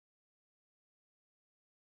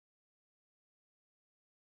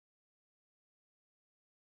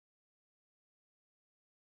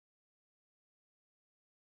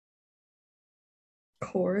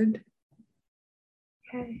record.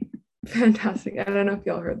 Okay, fantastic. I don't know if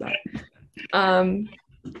y'all heard that.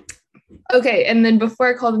 Okay, and then before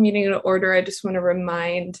I call the meeting to order, I just want to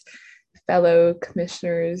remind fellow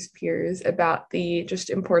commissioners, peers, about the just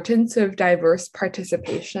importance of diverse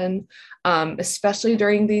participation, especially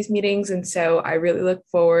during these meetings. And so I really look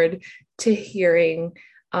forward to hearing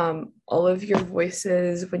all of your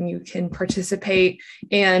voices when you can participate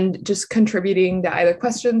and just contributing to either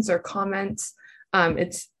questions or comments.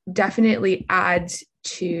 It's definitely adds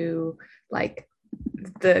to like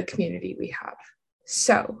the community we have.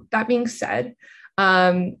 So that being said,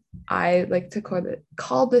 I like to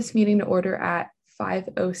call this meeting to order at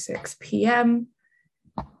 5:06 p.m.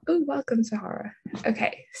 Oh, welcome, Sahara.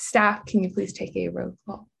 Okay, staff, can you please take a roll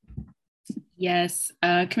call? Yes,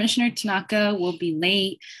 Commissioner Tanaka will be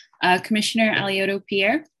late. Commissioner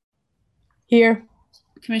Alioto-Pierre? Here.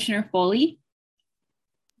 Commissioner Foley?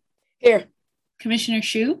 Here. Commissioner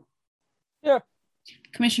Shu? Here.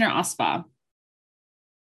 Commissioner Osbaugh?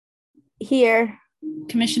 Here.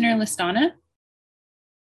 Commissioner Listana?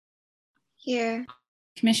 Here.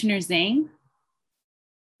 Commissioner Zhang?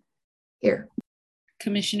 Here.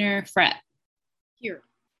 Commissioner Fret? Here.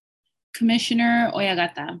 Commissioner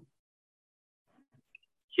Oyagata?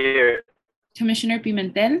 Here. Commissioner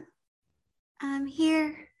Pimentel? I'm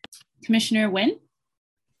here. Commissioner Nguyen?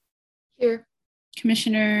 Here.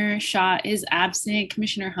 Commissioner Shaw is absent.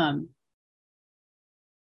 Commissioner Hum?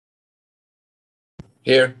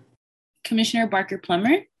 Here. Commissioner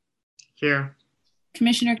Barker-Plummer? Here.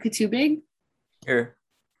 Commissioner Katubig? Here.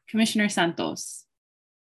 Commissioner Santos?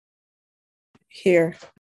 Here.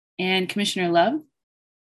 And Commissioner Love?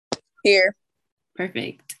 Here.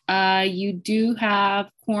 Perfect. You do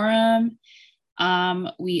have quorum.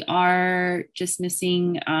 We are just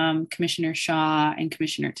missing Commissioner Shaw and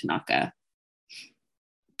Commissioner Tanaka.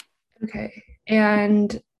 Okay,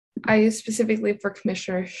 and I specifically for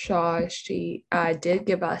Commissioner Shaw, she did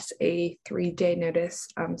give us a 3-day notice,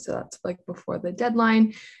 so that's like before the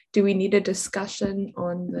deadline. Do we need a discussion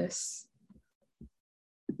on this?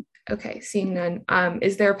 Okay, seeing none.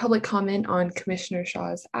 Is there a public comment on Commissioner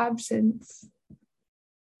Shaw's absence?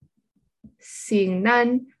 Seeing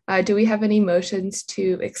none, do we have any motions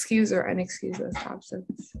to excuse or unexcuse this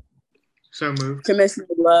absence? So moved. Commissioner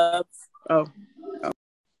Love.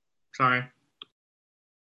 Sorry.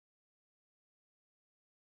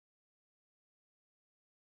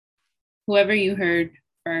 Whoever you heard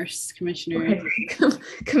first, Commissioner. Okay.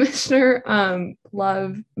 Commissioner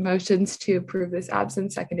Love motions to approve this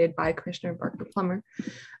absence, seconded by Commissioner Barker-Plummer.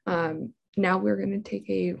 Now we're going to take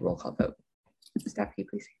a roll call vote. Staff, can you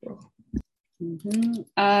please take a roll?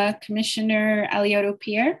 Commissioner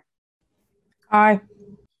Alioto-Pierre? Aye.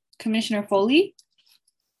 Commissioner Foley?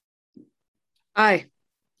 Aye.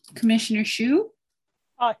 Commissioner Shu?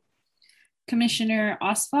 Aye. Commissioner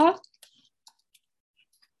Osbaugh?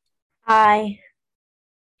 Aye.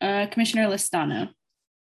 Commissioner Listano?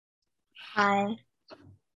 Aye.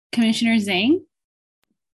 Commissioner Zhang?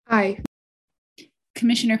 Aye.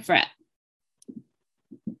 Commissioner Fret?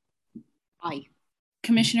 Aye.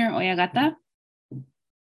 Commissioner Oyagata?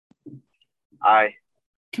 Aye.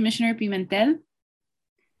 Commissioner Pimentel?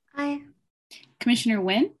 Aye. Commissioner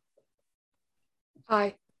Nguyen?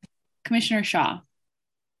 Aye. Commissioner Shaw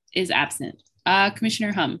is absent.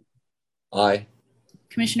 Commissioner Hum? Aye.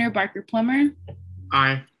 Commissioner Barker-Plummer?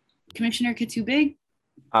 Aye. Commissioner Katubig?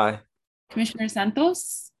 Aye. Commissioner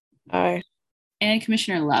Santos? Aye. And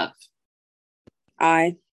Commissioner Love.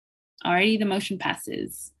 Aye. Alrighty, the motion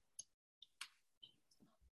passes.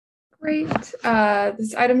 Great.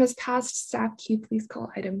 This item has passed. Staff, can you please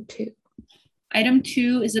call item 2? Item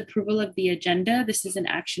 2 is approval of the agenda. This is an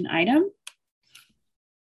action item.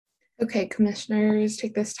 Okay, commissioners,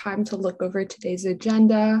 take this time to look over today's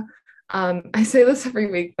agenda. I say this every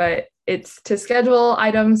week, but it's to schedule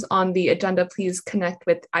items on the agenda. Please connect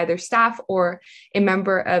with either staff or a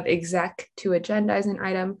member of exec to agendize an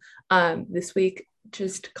item. This week,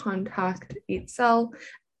 just contact 8cell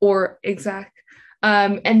or exec.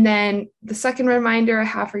 And then the second reminder I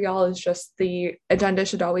have for y'all is just the agenda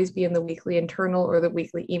should always be in the weekly internal or the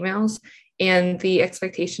weekly emails. And the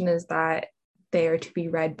expectation is that they are to be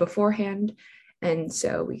read beforehand. And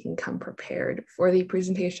so we can come prepared for the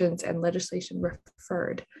presentations and legislation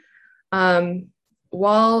referred.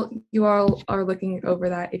 While you all are looking over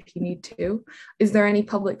that, if you need to, is there any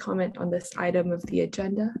public comment on this item of the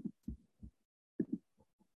agenda?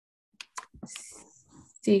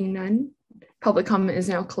 Seeing none, public comment is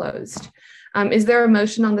now closed. Is there a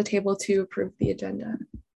motion on the table to approve the agenda?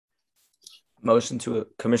 Motion to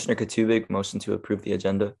Commissioner Katubig, motion to approve the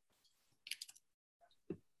agenda.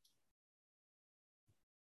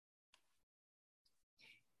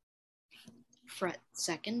 Fret,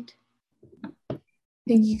 second.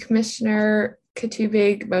 Thank you, Commissioner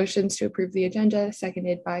Katubig. Motions to approve the agenda,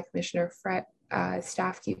 seconded by Commissioner Fret.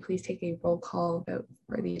 Staff, can you please take a roll call vote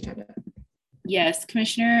for the agenda? Yes,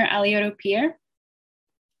 Commissioner Alioto-Pierre,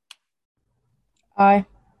 Aye.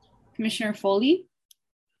 Commissioner Foley,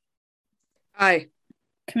 Aye.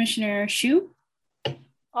 Commissioner Shu,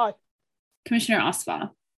 Aye. Commissioner Osva,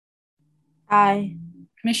 Aye.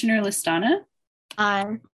 Commissioner Listana,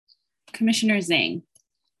 Aye. Commissioner Zhang,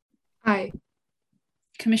 Aye.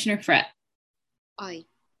 Commissioner Fret, Aye.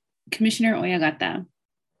 Commissioner Oyagata,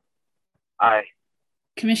 Aye.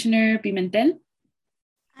 Commissioner Pimentel,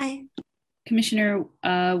 Aye. Commissioner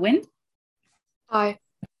Nguyen, Aye.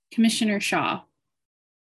 Commissioner Shaw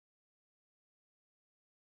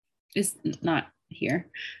is not here.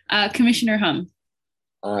 Commissioner Hum,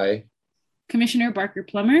 Aye. Commissioner Barker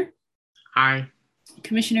Plummer, Aye.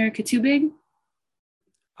 Commissioner Katubig,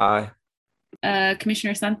 Aye.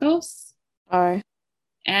 Commissioner Santos, Aye.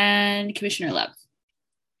 and Commissioner Love.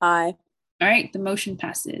 Aye. All right, the motion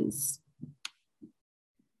passes.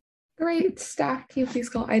 Great. Staff, can you please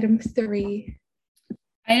call item 3?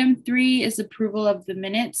 Item 3 is approval of the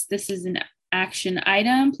minutes. This is an action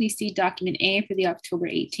item. Please see document A for the October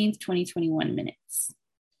 18th, 2021 minutes.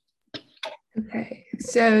 Okay,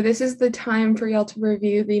 so this is the time for y'all to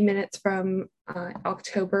review the minutes from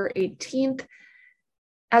October 18th.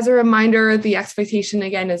 As a reminder, the expectation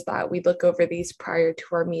again is that we look over these prior to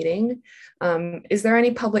our meeting. Is there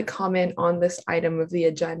any public comment on this item of the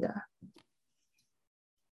agenda?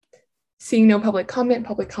 Seeing no public comment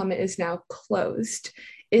is now closed.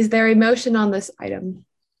 Is there a motion on this item?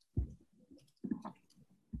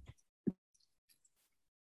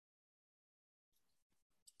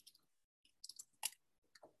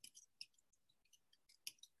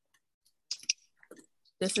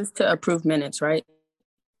 This is to approve minutes, right?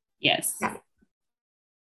 Yes.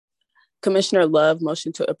 Commissioner Love,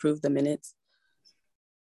 motion to approve the minutes.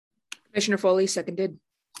 Commissioner Foley, seconded.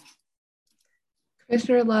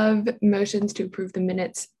 Commissioner Love motions to approve the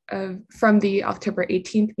minutes from the October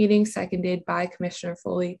 18th meeting, seconded by Commissioner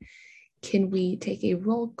Foley. Can we take a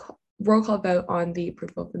roll call vote on the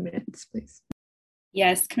approval of the minutes, please?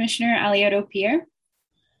 Yes, Commissioner Alioto-Pierre,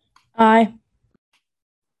 Aye.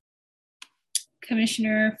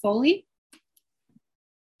 Commissioner Foley,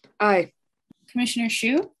 Aye. Commissioner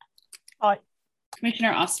Shu, Aye.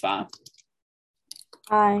 Commissioner Osva,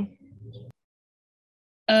 Aye.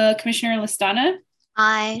 Commissioner Listana,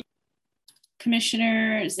 Aye.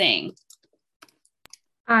 Commissioner Zhang,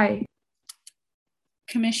 Aye.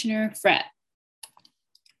 Commissioner Fret,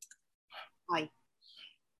 Aye.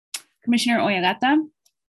 Commissioner Oyagata,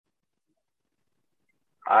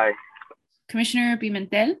 Aye. Commissioner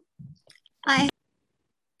Pimentel, Aye.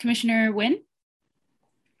 Commissioner Nguyen,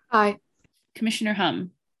 Aye. Commissioner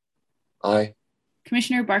Hum, Aye.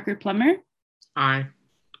 Commissioner Barker Plummer, Aye.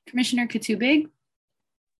 Commissioner Katubig,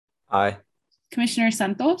 Aye. Commissioner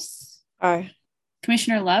Santos, Aye.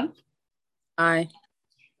 Commissioner Love, Aye.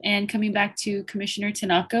 and coming back to Commissioner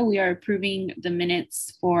Tanaka, we are approving the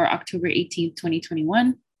minutes for October 18th,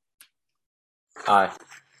 2021. Aye.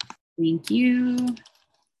 Thank you.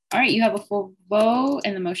 All right, you have a full vote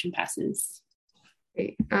and the motion passes.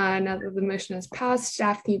 Great. Now that the motion has passed,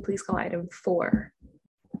 staff, can you please call item 4?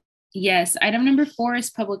 Yes, item number 4 is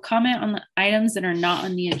public comment on the items that are not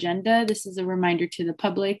on the agenda. This is a reminder to the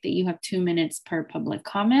public that you have 2 minutes per public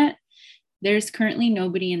comment. There's currently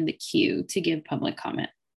nobody in the queue to give public comment.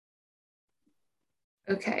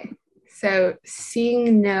 Okay, so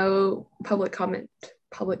seeing no public comment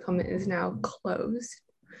is now closed.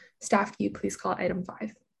 Staff, can you please call item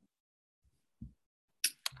 5?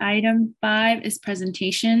 Item 5 is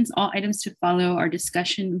presentations. All items to follow are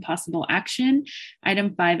discussion and possible action.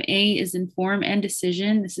 Item 5A is inform and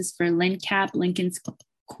decision. This is for LINCAP, Lincoln's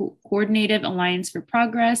Coordinated Alliance for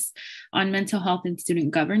Progress on Mental Health and Student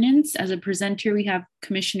Governance. As a presenter, we have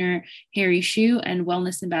Commissioner Harry Shu and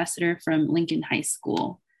Wellness Ambassador from Lincoln High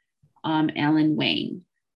School, Alan Wayne.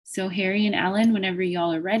 So Harry and Alan, whenever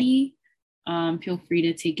y'all are ready, feel free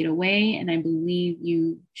to take it away. And I believe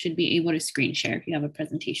you should be able to screen share if you have a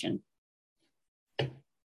presentation.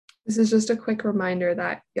 This is just a quick reminder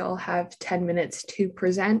that y'all have 10 minutes to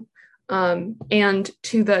present. And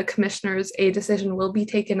to the commissioners, a decision will be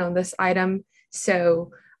taken on this item.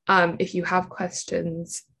 So if you have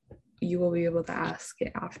questions, you will be able to ask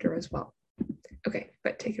it after as well. Okay,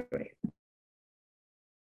 but take it away.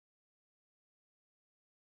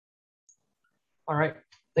 All right.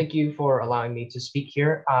 Thank you for allowing me to speak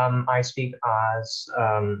here. I speak as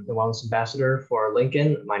the Wellness Ambassador for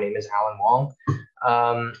Lincoln. My name is Alan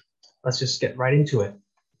Wong. Let's just get right into it.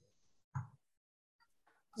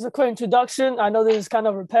 As a quick introduction, I know this is kind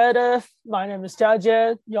of repetitive. My name is Jia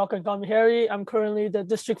Jian. Y'all can call me Harry. I'm currently the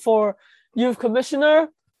District 4 Youth Commissioner,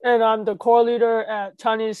 and I'm the core leader at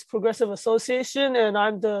Chinese Progressive Association, and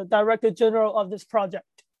I'm the Director General of this project.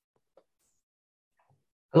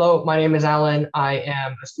 Hello, my name is Alan. I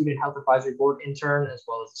am a Student Health Advisory Board intern, as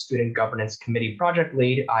well as the Student Governance Committee project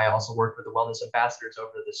lead. I also worked with the Wellness Ambassadors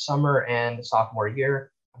over the summer and sophomore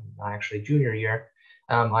year, actually junior year.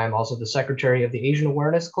 I am also the secretary of the Asian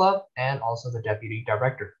Awareness Club and also the deputy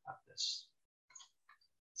director of this.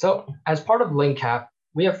 So as part of LINCAP,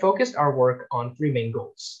 we have focused our work on three main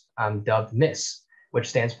goals, dubbed MISS, which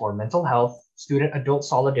stands for Mental Health, Student Adult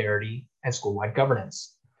Solidarity, and School-Wide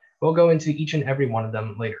Governance. We'll go into each and every one of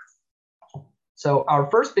them later. So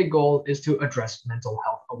our first big goal is to address mental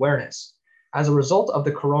health awareness. As a result of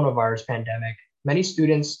the coronavirus pandemic, many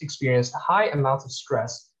students experienced high amounts of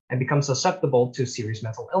stress and become susceptible to serious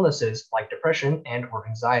mental illnesses like depression and or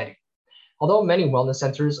anxiety. Although many wellness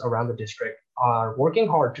centers around the district are working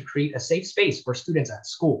hard to create a safe space for students at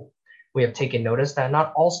school, we have taken notice that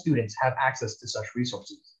not all students have access to such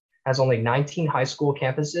resources, as only 19 high school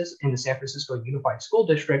campuses in the San Francisco Unified School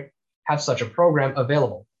District have such a program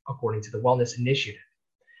available, according to the Wellness Initiative.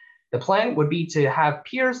 The plan would be to have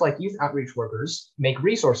peers like youth outreach workers make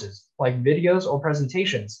resources like videos or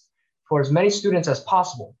presentations for as many students as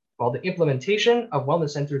possible, while the implementation of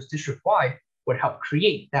wellness centers district-wide would help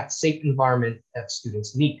create that safe environment that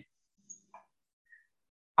students need.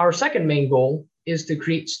 Our second main goal is to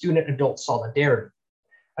create student-adult solidarity.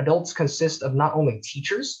 Adults consist of not only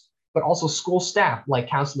teachers, but also school staff like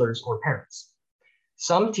counselors or parents.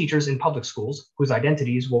 Some teachers in public schools, whose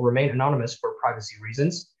identities will remain anonymous for privacy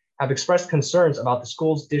reasons, have expressed concerns about the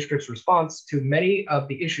school's district's response to many of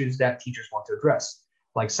the issues that teachers want to address,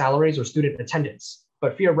 like salaries or student attendance,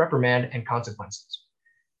 but fear reprimand and consequences.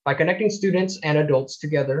 By connecting students and adults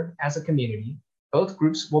together as a community, both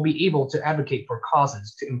groups will be able to advocate for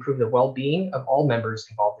causes to improve the well-being of all members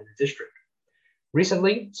involved in the district.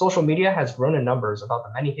 Recently, social media has grown in numbers about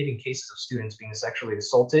the many hidden cases of students being sexually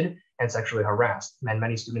assaulted and sexually harassed, and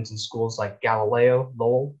many students in schools like Galileo,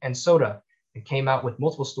 Lowell, and SOTA came out with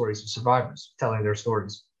multiple stories of survivors telling their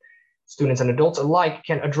stories. Students and adults alike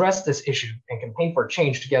can address this issue and campaign for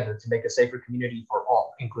change together to make a safer community for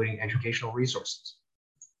all, including educational resources.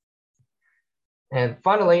 And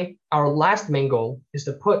finally, our last main goal is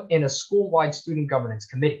to put in a school-wide student governance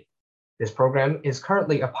committee. This program is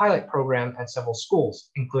currently a pilot program at several schools,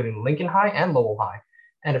 including Lincoln High and Lowell High,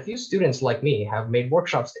 and a few students like me have made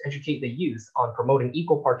workshops to educate the youth on promoting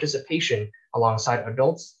equal participation alongside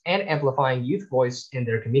adults and amplifying youth voice in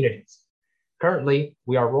their communities. Currently,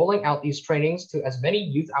 we are rolling out these trainings to as many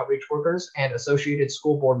youth outreach workers and associated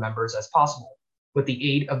school board members as possible, with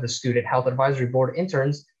the aid of the Student Health Advisory Board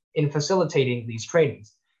interns in facilitating these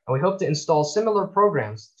trainings. And we hope to install similar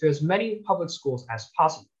programs to as many public schools as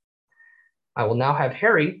possible. I will now have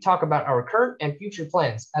Harry talk about our current and future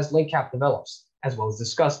plans as LINCAP develops, as well as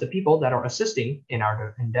discuss the people that are assisting in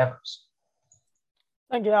our endeavors.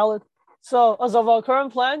 Thank you, Alan. So as of our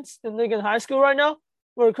current plans in Lincoln High School right now,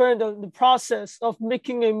 we're currently in the process of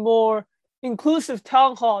making a more inclusive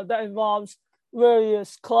town hall that involves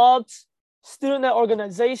various clubs, student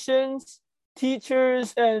organizations,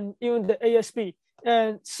 teachers, and even the ASB.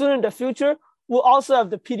 And soon in the future, we'll also have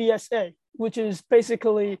the PDSA, which is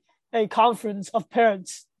basically a conference of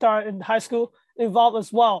parents that are in high school involved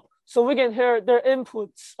as well, so we can hear their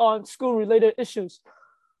inputs on school-related issues.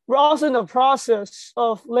 We're also in the process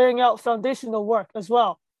of laying out foundational work as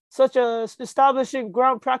well, such as establishing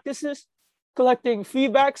ground practices, collecting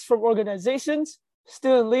feedbacks from organizations,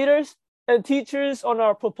 student leaders, and teachers on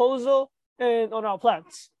our proposal and on our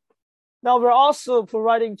plans. Now we're also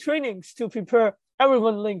providing trainings to prepare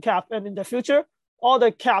everyone in LINCAP and in the future, all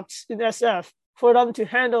the CAPs in SF, for them to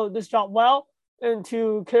handle this job well and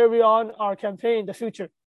to carry on our campaign in the future.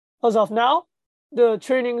 As of now, the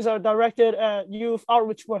trainings are directed at youth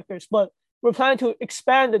outreach workers, but we're planning to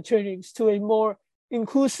expand the trainings to a more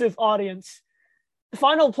inclusive audience. The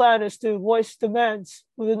final plan is to voice demands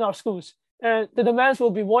within our schools, and the demands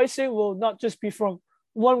we'll be voicing will not just be from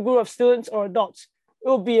one group of students or adults. It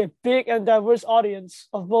will be a big and diverse audience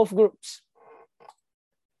of both groups.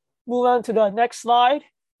 Move on to the next slide,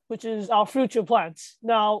 which is our future plans.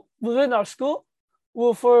 Now, within our school,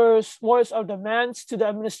 we'll first voice our demands to the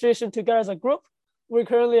administration together as a group. We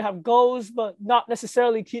currently have goals, but not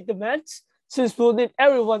necessarily key demands, since we'll need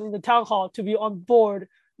everyone in the town hall to be on board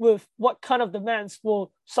with what kind of demands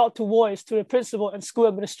we'll sought to voice to the principal and school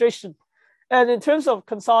administration. And in terms of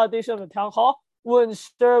consolidation of the town hall, we'll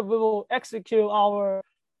ensure we will execute our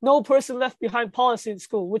no person left behind policy in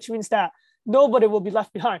school, which means that nobody will be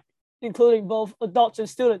left behind, including both adults and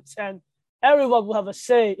students, and everyone will have a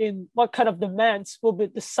say in what kind of demands will be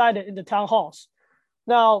decided in the town halls.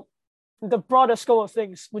 Now, the broader scope of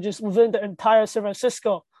things, which is within the entire San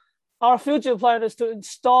Francisco, our future plan is to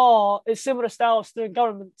install a similar style of student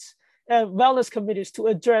governments and wellness committees to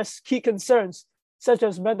address key concerns, such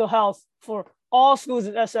as mental health for all schools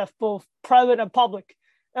in SF, both private and public,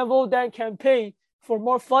 and will then campaign for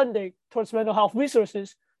more funding towards mental health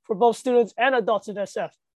resources for both students and adults in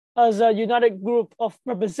SF as a united group of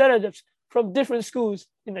representatives from different schools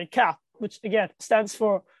in a CAP, which again stands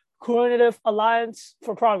for Coordinative Alliance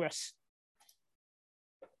for Progress.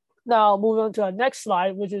 Now, moving on to our next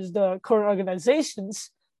slide, which is the current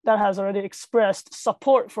organizations that has already expressed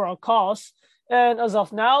support for our cause. And as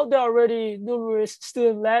of now, there are already numerous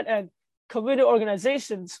student-led and community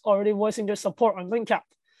organizations already voicing their support on LINCAP.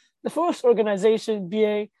 The first organization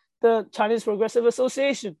being the Chinese Progressive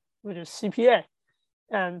Association, which is CPA.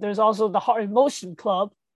 And there's also the Heart in Motion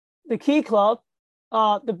Club, the Key Club,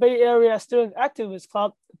 the Bay Area Student Activist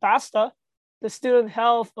Club, BASTA, the Student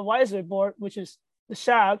Health Advisory Board, which is the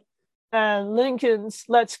SHAB, and Lincoln's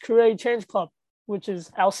Let's Create Change Club, which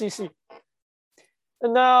is LCC.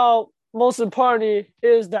 And now, most importantly,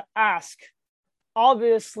 is the ask.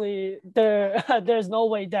 Obviously, there's no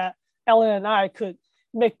way that Ellen and I could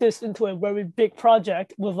make this into a very big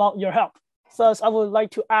project without your help. Thus, I would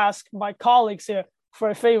like to ask my colleagues here for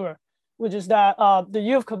a favor, which is that the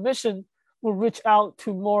Youth Commission will reach out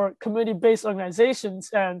to more community-based organizations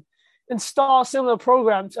and install similar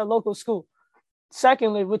programs at local school.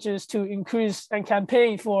 Secondly, which is to increase and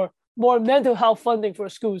campaign for more mental health funding for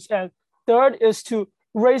schools. And third is to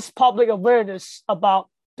raise public awareness about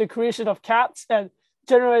the creation of CAPs and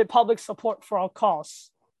generate public support for our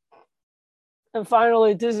cause. And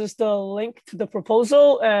finally, this is the link to the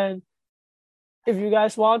proposal. And if you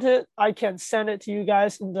guys want it, I can send it to you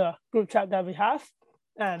guys in the group chat that we have.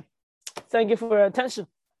 And thank you for your attention.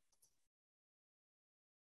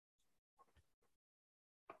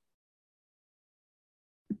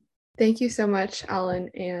 Thank you so much, Alan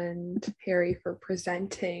and Harry, for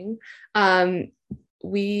presenting.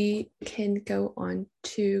 We can go on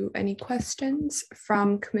to any questions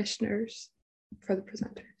from commissioners for the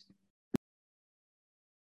presenters.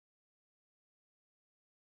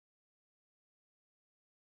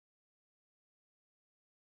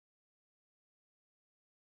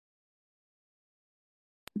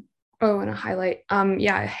 Oh, I want to highlight,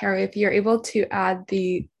 yeah, Harry, if you're able to add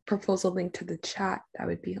the proposal link to the chat, that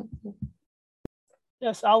would be helpful.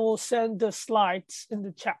 Yes, I will send the slides in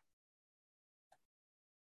the chat.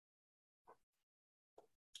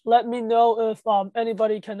 Let me know if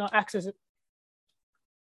anybody cannot access it.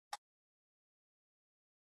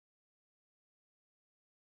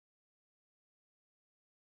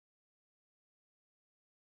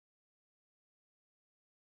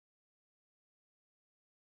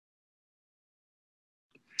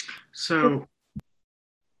 So,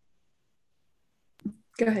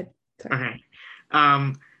 go ahead. Sorry.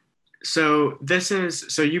 Okay. So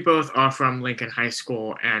you both are from Lincoln High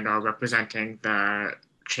School and are representing the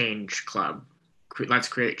Change Club, Let's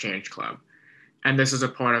Create Change Club. And this is a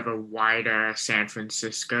part of a wider San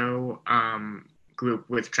Francisco group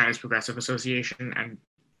with Chinese Progressive Association and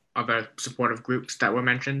other supportive groups that were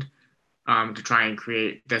mentioned to try and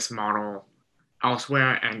create this model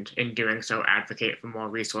elsewhere, and in doing so advocate for more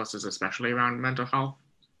resources, especially around mental health.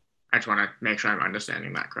 I just want to make sure I'm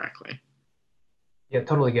understanding that correctly. Yeah,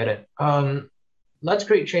 totally get it. Let's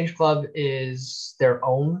Create Change Club is their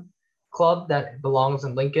own club that belongs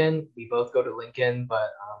in Lincoln. We both go to Lincoln, but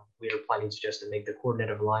we are planning to make the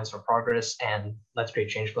Coordinative Alliance for Progress, and Let's Create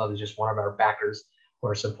Change Club is just one of our backers who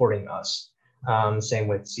are supporting us. Same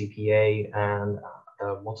with CPA and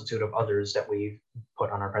the multitude of others that we've put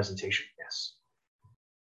on our presentation, yes.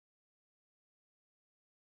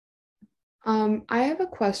 I have a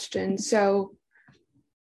question. So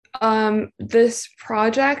this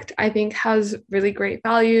project, I think, has really great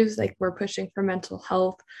values, like we're pushing for mental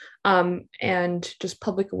health and just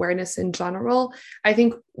public awareness in general. I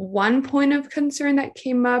think one point of concern that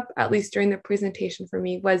came up, at least during the presentation for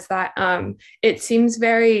me, was that it seems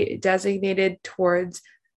very designated towards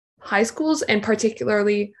high schools, and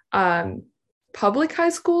particularly public high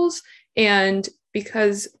schools. And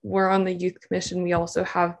because we're on the Youth Commission, we also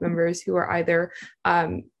have members who are either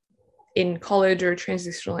in college or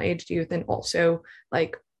transitional aged youth, and also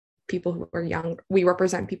like people who are young. We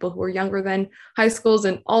represent people who are younger than high schools,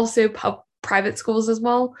 and also private schools as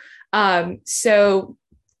well. So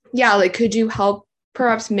yeah, like, could you help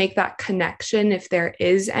perhaps make that connection if there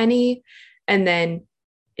is any? And then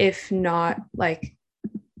if not, like,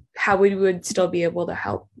 how we would still be able to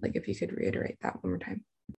help. Like if you could reiterate that one more time.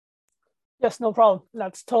 Yes, no problem.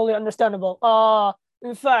 That's totally understandable.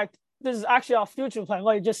 In fact, this is actually our future plan.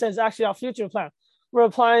 What you just said is actually our future plan.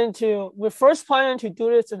 We're first planning to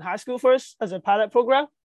do this in high school first as a pilot program.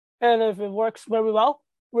 And if it works very well,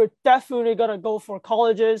 we're definitely gonna go for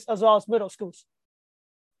colleges as well as middle schools.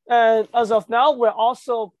 And as of now, we're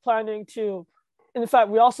also planning to, in fact,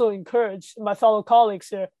 we also encourage my fellow colleagues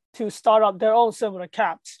here to start up their own similar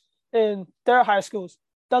CAPs in their high schools.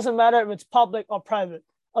 Doesn't matter if it's public or private,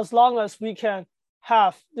 as long as we can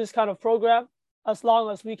have this kind of program, as long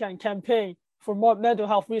as we can campaign for more mental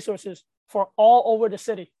health resources for all over the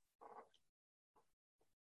city.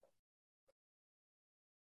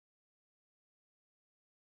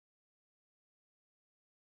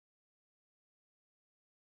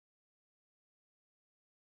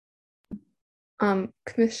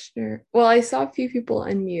 Commissioner, well, I saw a few people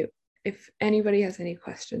unmute. If anybody has any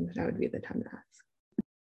questions, that would be the time to ask.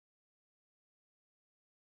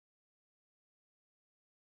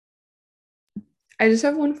 I just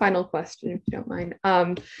have one final question, if you don't mind.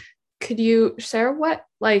 Could you share what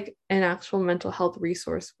like an actual mental health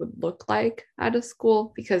resource would look like at a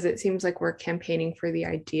school? Because it seems like we're campaigning for the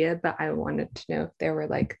idea, but I wanted to know if there were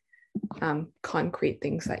like concrete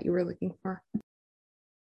things that you were looking for.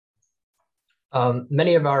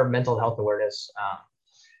 Many of our mental health awareness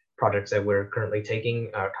projects that we're currently taking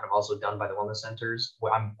are kind of also done by the wellness centers,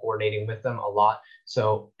 where I'm coordinating with them a lot.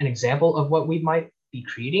 So an example of what we might be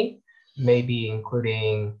creating may be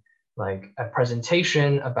including like a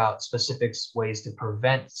presentation about specific ways to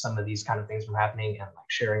prevent some of these kind of things from happening, and like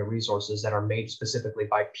sharing resources that are made specifically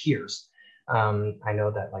by peers. I know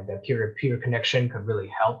that like that peer-to-peer connection could really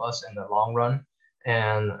help us in the long run,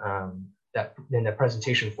 and that in the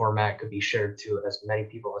presentation format could be shared to as many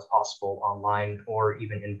people as possible online or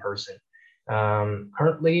even in person.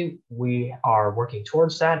 Currently, we are working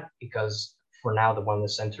towards that because for now, the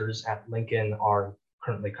wellness centers at Lincoln are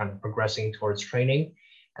currently kind of progressing towards training.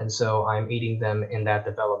 And so I'm aiding them in that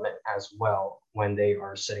development as well when they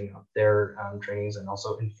are setting up their trainings, and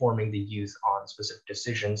also informing the youth on specific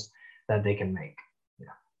decisions that they can make.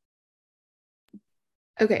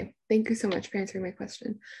 Okay, thank you so much for answering my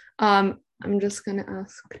question. I'm just gonna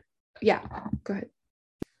ask, yeah, go ahead.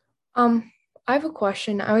 I have a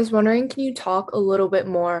question. I was wondering, can you talk a little bit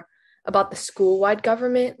more about the school-wide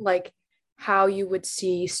government, like how you would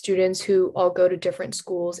see students who all go to different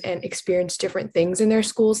schools and experience different things in their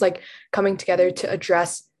schools, like coming together to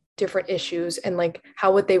address different issues, and like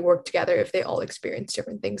how would they work together if they all experience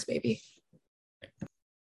different things maybe?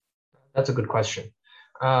 That's a good question.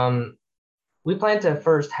 We plan to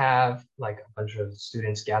first have like a bunch of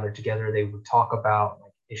students gathered together. They would talk about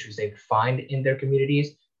like issues they would find in their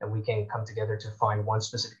communities, and we can come together to find one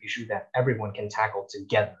specific issue that everyone can tackle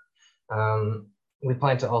together. We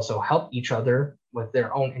plan to also help each other with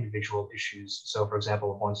their own individual issues. So for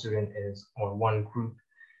example, if one student or one group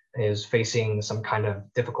is facing some kind of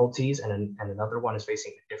difficulties, and another one is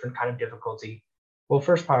facing a different kind of difficulty, we'll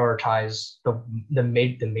first prioritize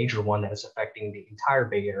the major one that is affecting the entire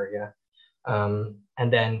Bay Area.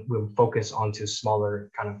 And then we'll focus onto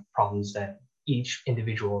smaller kind of problems that each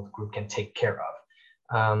individual group can take care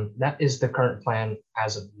of. That is the current plan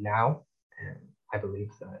as of now, and I believe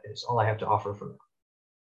that is all I have to offer for now.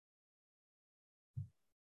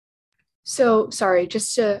 So, sorry,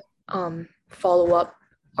 just to follow up,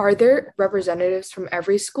 are there representatives from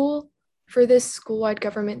every school for this school-wide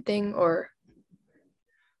government thing, or?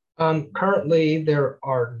 Currently, there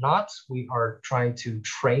are not. We are trying to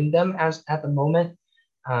train them at the moment,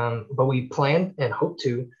 but we plan and hope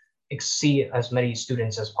to see as many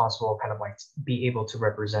students as possible, kind of like be able to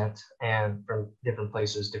represent, and from different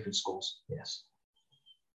places, different schools. Yes.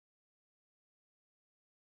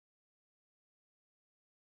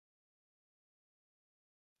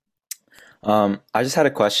 I just had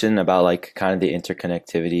a question about like kind of the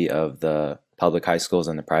interconnectivity of the public high schools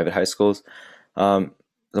and the private high schools.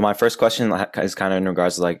 My first question is kind of in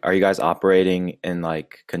regards to like, are you guys operating in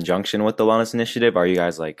like conjunction with the Wellness Initiative? Are you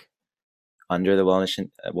guys like under the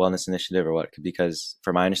Wellness Initiative or what? Because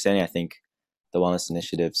from my understanding, I think the Wellness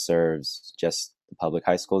Initiative serves just the public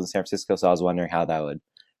high schools in San Francisco. So I was wondering how that would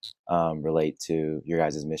relate to your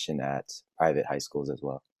guys' mission at private high schools as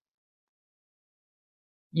well.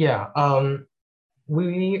 Yeah,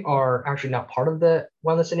 we are actually not part of the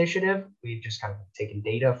Wellness Initiative. We've just kind of taken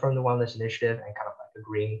data from the Wellness Initiative and kind of like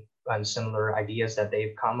agreeing on similar ideas that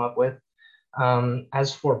they've come up with.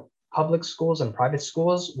 As for public schools and private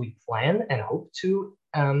schools, we plan and hope to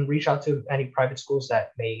reach out to any private schools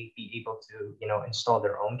that may be able to, install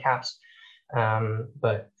their own CAPs.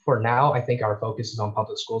 But for now, I think our focus is on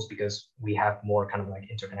public schools because we have more kind of like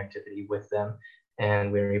interconnectivity with them,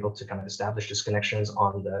 and we're able to kind of establish these connections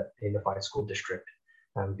on the unified school district,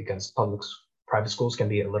 because private schools can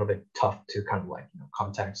be a little bit tough to kind of like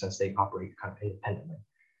contact since they operate kind of independently.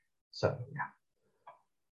 So yeah.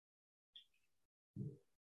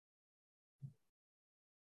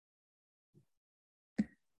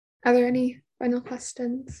 Are there any final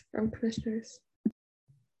questions from commissioners?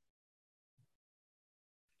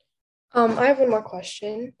 I have one more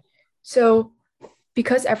question. So,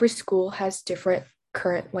 because every school has different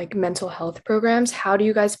current like mental health programs, how do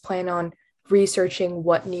you guys plan on researching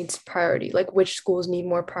what needs priority? Like which schools need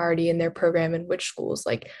more priority in their program and which schools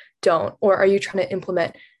like don't? Or are you trying to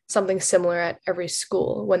implement something similar at every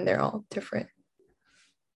school when they're all different?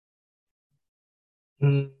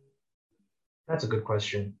 That's a good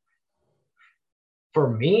question. For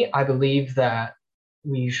me, I believe that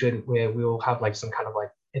we will have like some kind of like,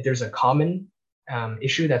 if there's a common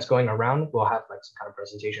issue that's going around, we'll have like some kind of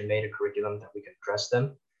presentation made, a curriculum that we can address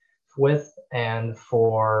them with. And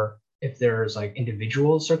for if there's like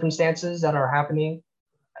individual circumstances that are happening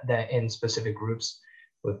that in specific groups,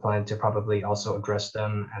 we plan to probably also address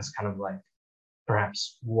them as kind of like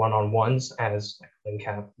perhaps one-on-ones as like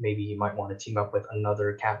LinCap. Maybe you might want to team up with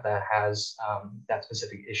another CAP that has that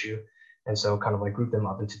specific issue. And so kind of like group them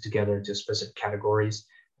up together to specific categories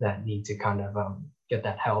that need to kind of get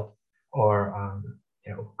that help, or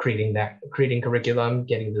creating curriculum,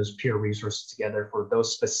 getting those peer resources together for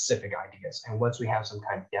those specific ideas. And once we have some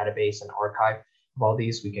kind of database and archive of all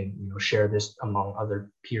these, we can share this among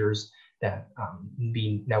other peers that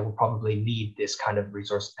will probably need this kind of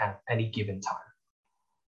resource at any given time.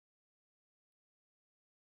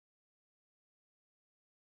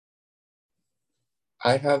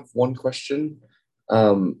 I have one question.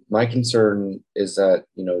 My concern is that,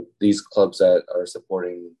 these clubs that are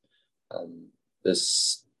supporting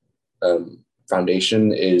this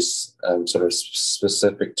foundation is sort of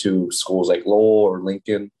specific to schools like Lowell or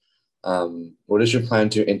Lincoln. What is your plan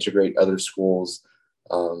to integrate other schools,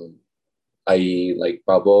 i.e. like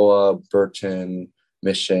Balboa, Burton,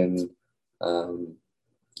 Mission,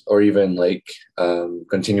 or even like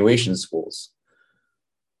continuation schools?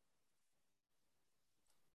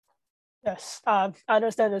 Yes, I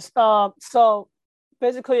understand this. So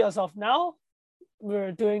basically, as of now,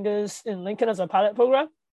 we're doing this in Lincoln as a pilot program.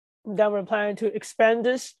 Then we're planning to expand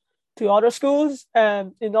this to other schools.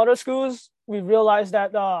 And in other schools, we realized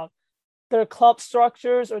that their club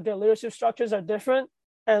structures or their leadership structures are different,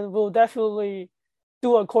 and we'll definitely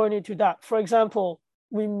do according to that. For example,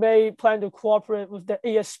 we may plan to cooperate with the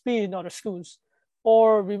ASB in other schools,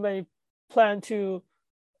 or we may plan to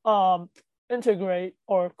integrate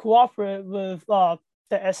or cooperate with the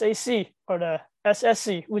SAC or the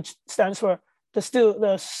SSC, which stands for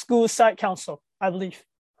the School Site Council, I believe.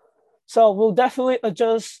 So we'll definitely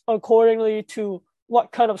adjust accordingly to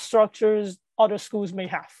what kind of structures other schools may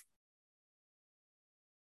have.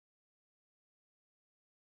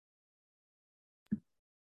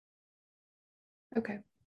 Okay,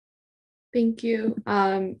 thank you.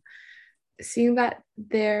 Seeing that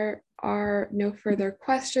there are no further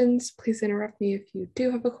questions, please interrupt me if you do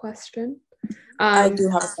have a question. I do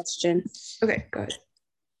have a question. Okay, go ahead.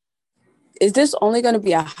 Is this only going to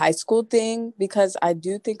be a high school thing? Because I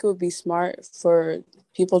do think it would be smart for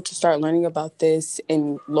people to start learning about this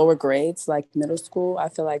in lower grades, like middle school. I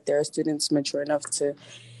feel like there are students mature enough to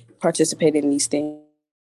participate in these things.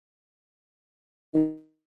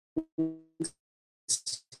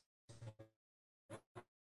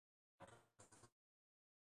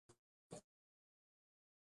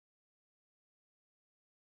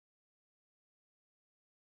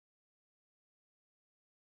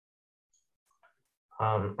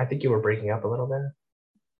 I think you were breaking up a little bit.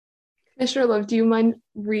 Commissioner Love, do you mind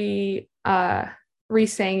re-saying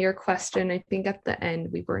your question? I think at the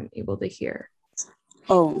end we weren't able to hear.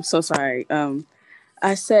 Oh, so sorry.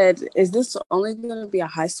 I said, is this only going to be a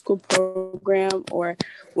high school program, or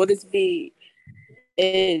will this be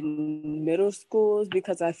in middle schools?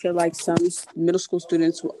 Because I feel like some middle school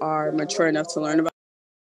students who are mature enough to learn about.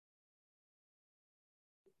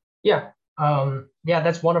 Yeah,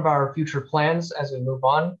 that's one of our future plans as we move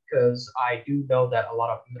on, because I do know that a lot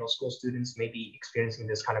of middle school students may be experiencing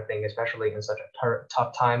this kind of thing, especially in such a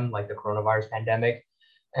tough time like the coronavirus pandemic.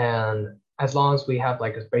 And as long as we have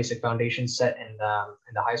like a basic foundation set in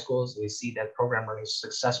the high schools, we see that program running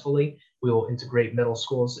successfully, we will integrate middle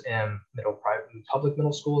schools and public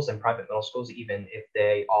middle schools and private middle schools, even if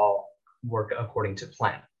they all work according to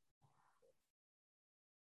plan.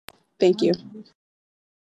 Thank you.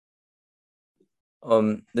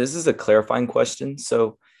 This is a clarifying question.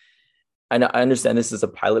 So I understand this is a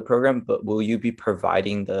pilot program, but will you be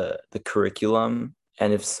providing the curriculum?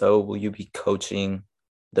 And if so, will you be coaching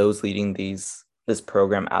those leading this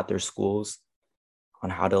program at their schools on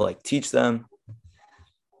how to like teach them?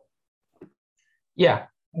 Yeah,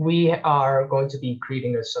 we are going to be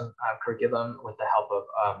creating some curriculum with the help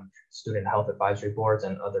of student health advisory boards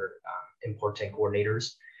and other important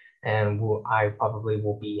coordinators. And I probably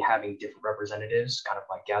will be having different representatives kind of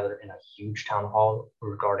like gathered in a huge town hall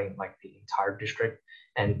regarding like the entire district.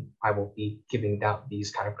 And I will be giving out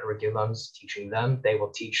these kind of curriculums, teaching them. They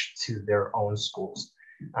will teach to their own schools.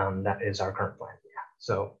 That is our current plan. Yeah.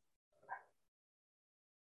 So.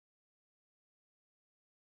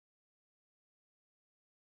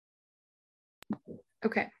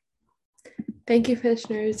 Okay. Thank you,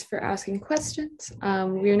 commissioners, for asking questions.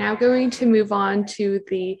 We are now going to move on to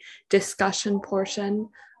the discussion portion.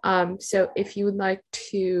 So if you would like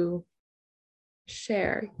to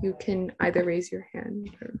share, you can either raise your hand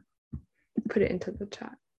or put it into the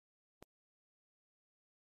chat.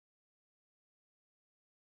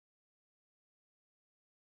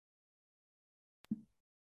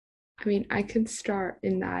 I mean, I can start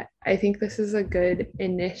in that. I think this is a good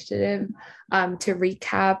initiative. To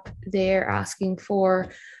recap, they're asking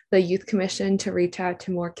for the Youth Commission to reach out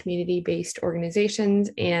to more community-based organizations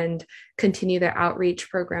and continue their outreach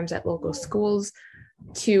programs at local schools,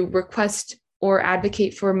 to request or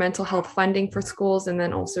advocate for mental health funding for schools, and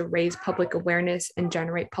then also raise public awareness and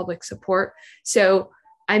generate public support. So,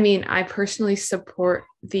 I mean, I personally support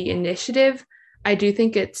the initiative. I do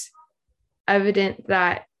think it's evident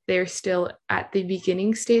that they're still at the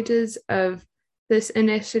beginning stages of this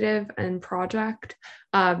initiative and project.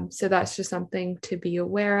 So that's just something to be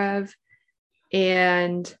aware of.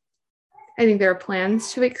 And I think there are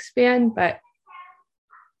plans to expand, but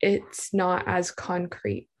it's not as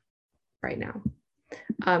concrete right now,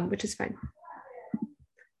 which is fine.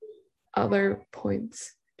 Other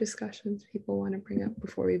points, discussions people want to bring up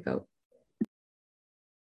before we vote?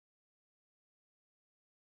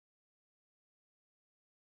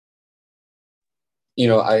 You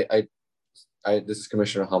know, this is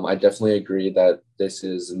Commissioner Hum. I definitely agree that this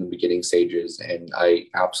is in the beginning stages, and I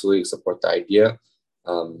absolutely support the idea.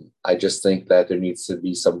 I just think that there needs to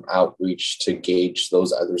be some outreach to gauge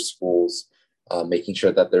those other schools, making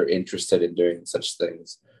sure that they're interested in doing such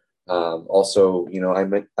things. Also, you know,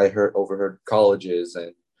 I overheard colleges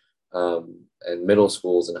and middle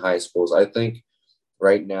schools and high schools. I think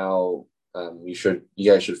right now you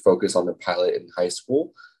guys should focus on the pilot in high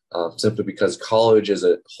school. Simply because college is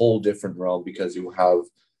a whole different realm, because you have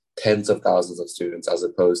tens of thousands of students as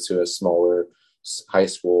opposed to a smaller high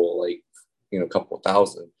school, like, you know, a couple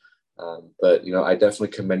thousand. But, you know, I definitely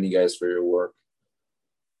commend you guys for your work.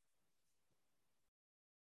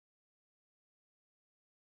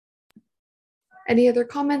 Any other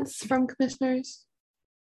comments from commissioners?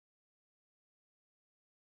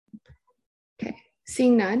 Okay,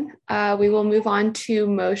 seeing none, we will move on to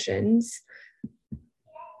motions.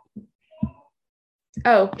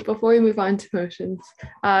 Oh, before we move on to motions,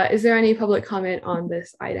 is there any public comment on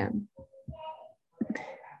this item?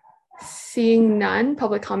 Seeing none,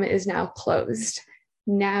 public comment is now closed.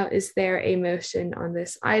 Now, is there a motion on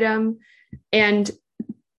this item? And,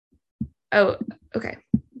 oh, okay.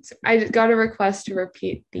 So I got a request to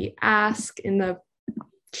repeat the ask in the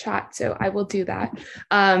chat, so I will do that.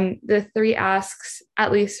 The three asks,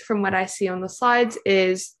 at least from what I see on the slides,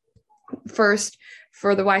 is first,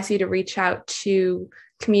 for the YC to reach out to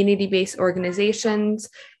community-based organizations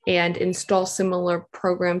and install similar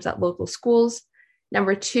programs at local schools.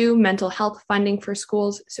 Number two, mental health funding for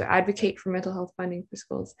schools. So advocate for mental health funding for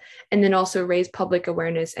schools. And then also raise public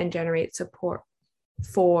awareness and generate support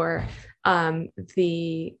for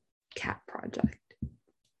the CAP project.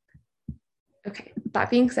 Okay, that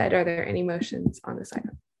being said, are there any motions on this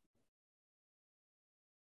item?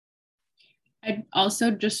 I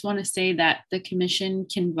also just want to say that the commission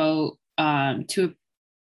can vote to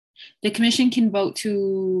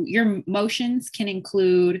your motions can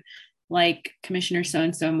include like Commissioner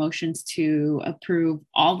so-and-so motions to approve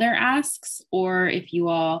all their asks, or if you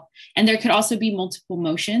all, and there could also be multiple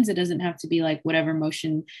motions. It doesn't have to be like whatever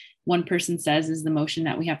motion one person says is the motion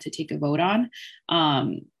that we have to take a vote on.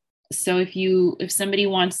 So if somebody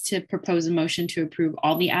wants to propose a motion to approve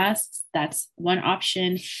all the asks, that's one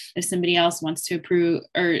option. If somebody else wants to approve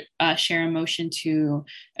or share a motion to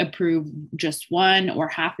approve just one or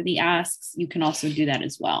half of the asks, you can also do that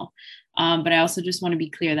as well. But I also just want to be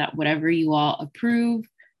clear that whatever you all approve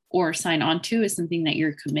or sign on to is something that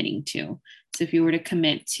you're committing to. So if you were to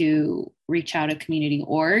commit to reach out to community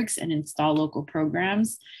orgs and install local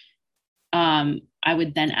programs, I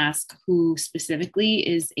would then ask who specifically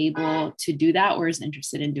is able to do that or is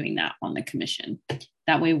interested in doing that on the commission.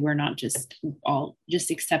 That way we're not just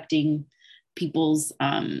accepting people's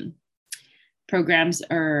programs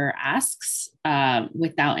or asks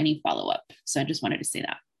without any follow-up. So I just wanted to say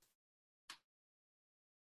that.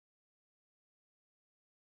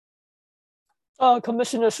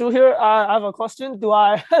 Commissioner Shu here. I have a question. Do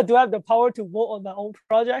I have the power to vote on my own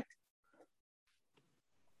project?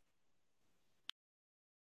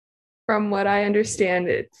 From what I understand,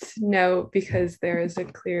 it's no, because there is a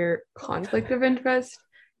clear conflict of interest.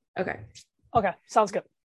 Okay. Okay, sounds good.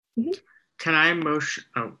 Mm-hmm. Can I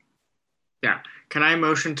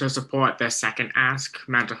motion to support the second ask,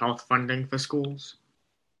 mental health funding for schools?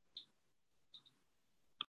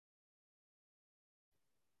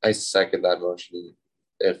 I second that motion,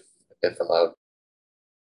 if allowed.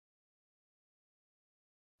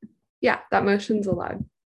 Yeah, that motion's allowed.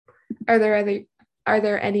 Are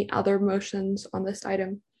there any other motions on this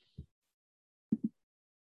item?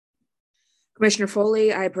 Commissioner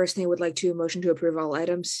Foley, I personally would like to motion to approve all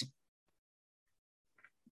items.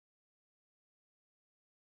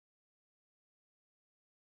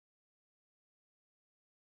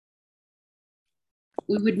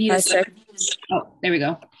 We would need a second. Oh, there we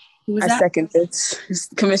go. Who was that? I second this. It's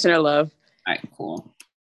Commissioner Love. All right, cool.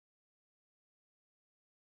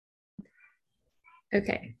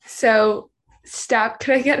 Okay, so staff,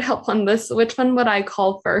 could I get help on this? Which one would I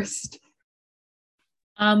call first?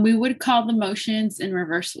 We would call the motions in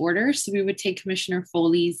reverse order. So we would take Commissioner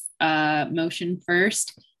Foley's motion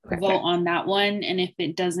first, vote on that one. And if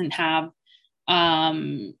it doesn't have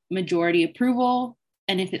majority approval,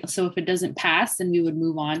 and if it doesn't pass, then we would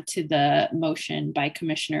move on to the motion by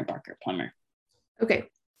Commissioner Barker Plummer. Okay,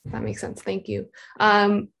 that makes sense. Thank you.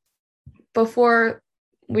 Before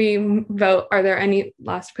we vote, are there any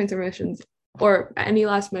last points or motions or any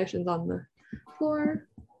last motions on the floor?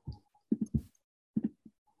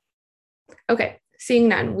 Okay, seeing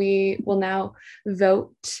none, we will now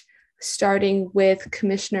vote, starting with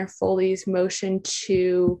Commissioner Foley's motion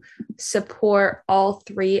to support all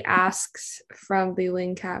three asks from the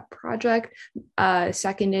LNCAP project,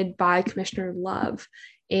 seconded by Commissioner Love.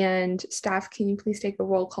 And staff, can you please take a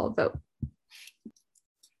roll call vote?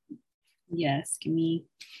 Yes, give me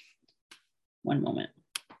one moment.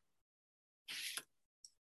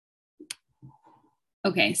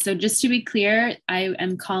 Okay, so just to be clear, I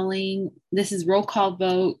am calling, this is roll call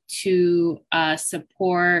vote to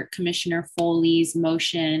support Commissioner Foley's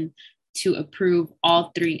motion to approve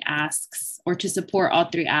all three asks, or to support all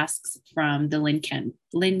three asks from the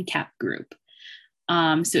LNCAP group.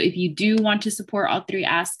 So if you do want to support all three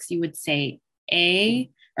asks, you would say A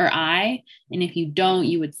or I, and if you don't,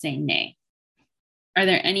 you would say nay. Are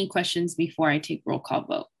there any questions before I take roll call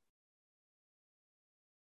vote?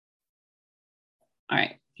 All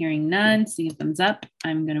right, hearing none, seeing a thumbs up,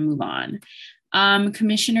 I'm gonna move on.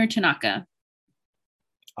 Commissioner Tanaka.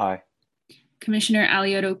 Aye. Commissioner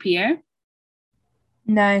Alioto-Pierre.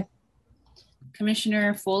 No.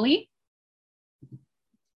 Commissioner Foley.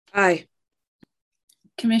 Aye.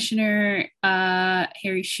 Commissioner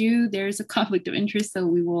Harry Hsu, there's a conflict of interest, so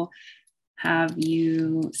we will have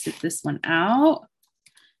you sit this one out.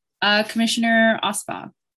 Commissioner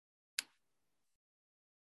Osbach.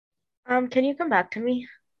 Can you come back to me?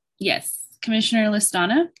 Yes. Commissioner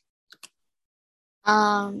Listana.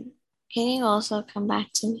 Can you also come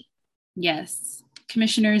back to me? Yes.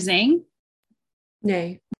 Commissioner Zhang.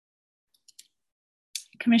 Nay.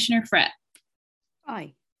 Commissioner Fret.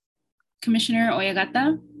 Aye. Commissioner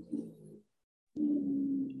Oyagata.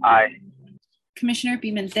 Aye. Commissioner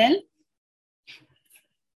Pimentel.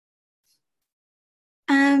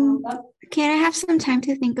 Can I have some time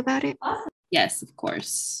to think about it? Yes, of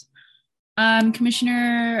course.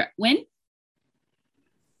 Commissioner Nguyen.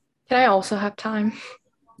 Can I also have time?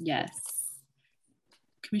 Yes.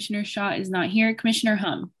 Commissioner Shaw is not here. Commissioner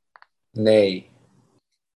Hum. Nay.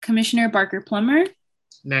 Commissioner Barker Plummer.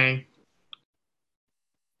 Nay.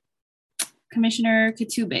 Commissioner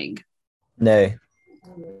Katubig. Nay.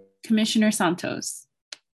 Commissioner Santos.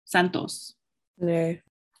 Nay.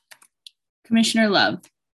 Commissioner Love.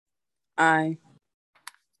 Aye.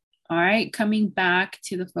 All right, coming back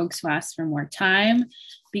to the folks who asked for more time,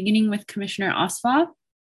 beginning with Commissioner Osbach.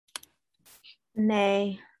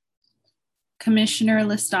 Nay. Commissioner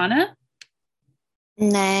Listana.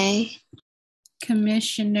 Nay.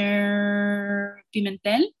 Commissioner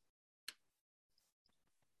Pimentel.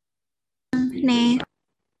 Nay.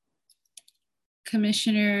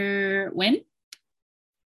 Commissioner Nguyen?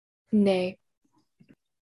 Nay.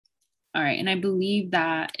 All right, and I believe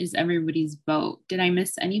that is everybody's vote. Did I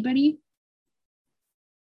miss anybody?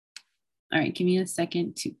 All right, give me a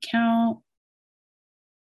second to count.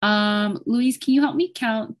 Louise, can you help me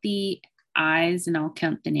count the ayes and I'll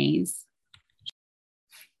count the nays?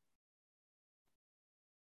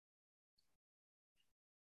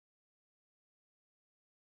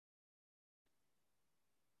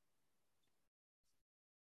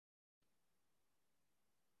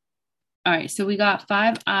 All right, so we got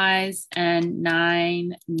 5 ayes and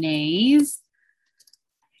 9 nays.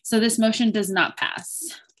 So this motion does not pass.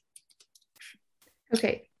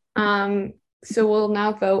 Okay, so we'll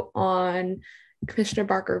now vote on Commissioner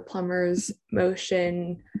Barker Plummer's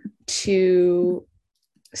motion to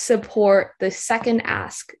support the second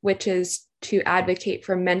ask, which is to advocate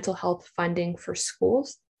for mental health funding for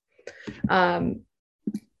schools. And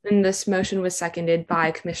this motion was seconded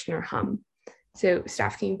by Commissioner Hum. So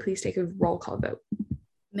staff, can you please take a roll call vote?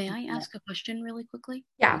 May I ask a question really quickly?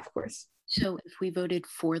 Yeah, of course. So if we voted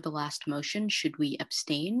for the last motion, should we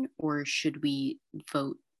abstain or should we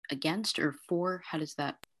vote against or for? How does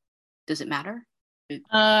it matter?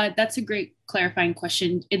 That's a great clarifying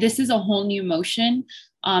question. This is a whole new motion.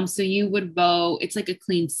 So you would vote, it's like a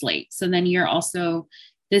clean slate. So then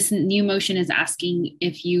this new motion is asking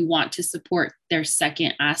if you want to support their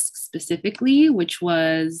second ask specifically, which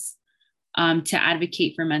was to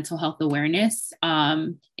advocate for mental health awareness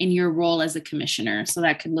in your role as a commissioner. So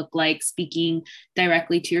that could look like speaking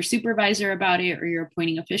directly to your supervisor about it or your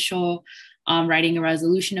appointing official, writing a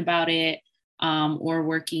resolution about it, or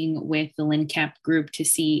working with the LNCAP group to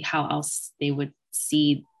see how else they would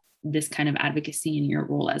see this kind of advocacy in your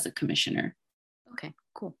role as a commissioner. Okay,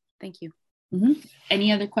 cool. Thank you. Mm-hmm.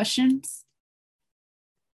 Any other questions?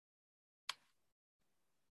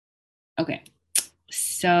 Okay.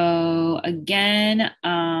 So again,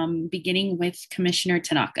 beginning with Commissioner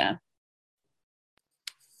Tanaka.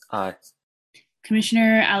 Aye.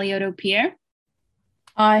 Commissioner Alioto-Pierre.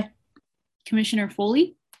 Aye. Commissioner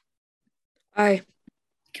Foley. Aye.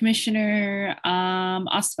 Commissioner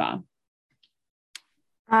Asfa.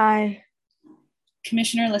 Aye.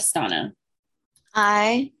 Commissioner Lestana.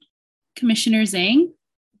 Aye. Commissioner Zhang.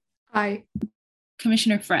 Aye.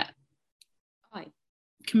 Commissioner Fret. Aye.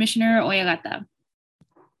 Commissioner Oyagata.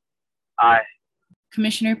 Aye.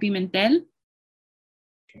 Commissioner Pimentel.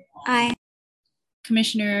 Aye.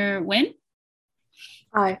 Commissioner Nguyen.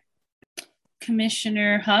 Aye.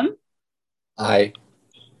 Commissioner Hum. Aye.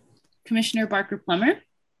 Commissioner Barker Plummer.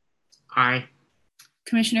 Aye.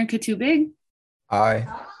 Commissioner Katubig. Aye.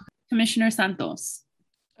 Commissioner Santos.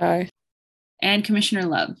 Aye. And Commissioner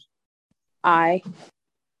Love. Aye.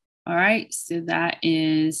 All right, so that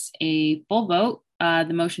is a full vote.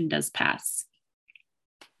 The motion does pass.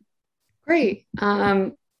 Great.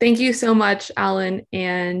 Thank you so much, Alan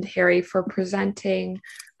and Harry, for presenting.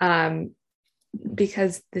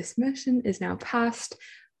 Because this motion is now passed,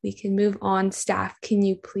 we can move on. Staff, can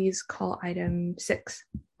you please call item 6?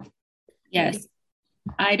 Yes.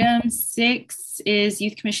 Item 6 is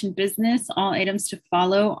Youth Commission business. All items to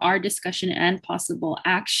follow are discussion and possible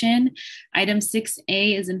action. Item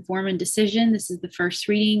 6A is inform and decision. This is the first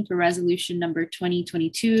reading for resolution number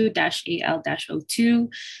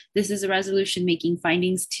 2022-AL-02. This is a resolution making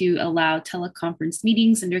findings to allow teleconference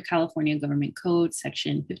meetings under California Government Code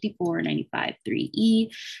section 54953E.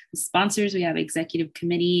 The sponsors, we have executive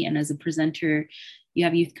committee, and as a presenter, you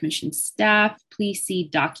have Youth Commission staff. Please see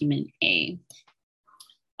document A.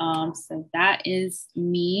 So that is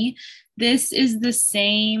me. This is the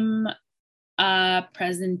same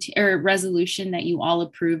resolution that you all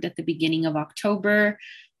approved at the beginning of October,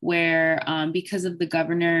 where because of the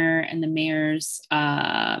governor and the mayor's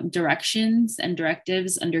directions and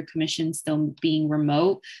directives under commission still being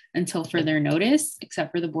remote until further notice,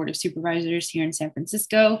 except for the Board of Supervisors here in San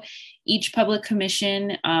Francisco, each public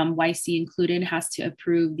commission, YC included, has to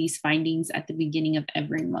approve these findings at the beginning of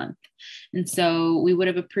every month. And so we would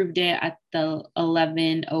have approved it at the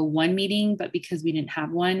 11:01 meeting, but because we didn't have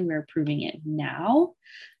one, we're approving it now.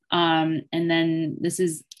 And then this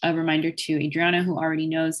is a reminder to Adriana, who already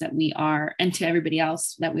knows that we are, and to everybody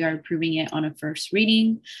else, that we are approving it on a first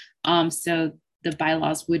reading. So the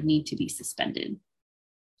bylaws would need to be suspended.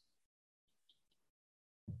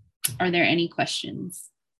 Are there any questions?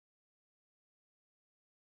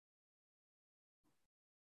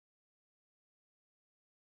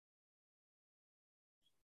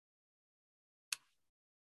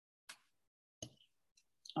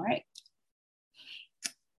 All right.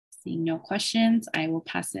 Seeing no questions, I will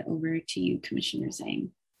pass it over to you, Commissioner Zhang.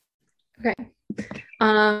 Okay.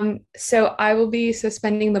 So I will be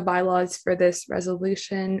suspending the bylaws for this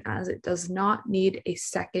resolution as it does not need a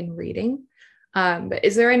second reading. But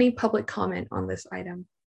is there any public comment on this item?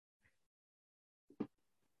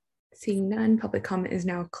 Seeing none, public comment is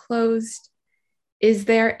now closed. Is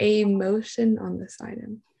there a motion on this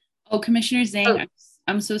item? Oh, Commissioner Zhang,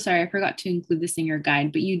 I'm so sorry. I forgot to include this in your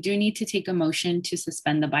guide, but you do need to take a motion to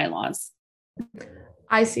suspend the bylaws.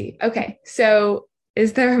 I see. Okay. So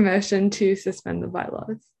is there a motion to suspend the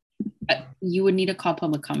bylaws? You would need to call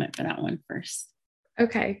public comment for that one first.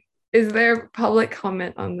 Okay. Is there public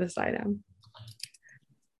comment on this item?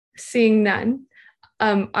 Seeing none,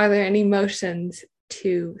 are there any motions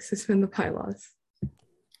to suspend the bylaws?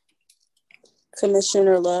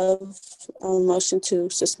 Commissioner Love, motion to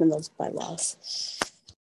suspend those bylaws.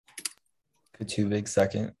 Katubig,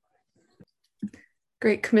 second.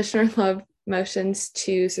 Great. Commissioner Love motions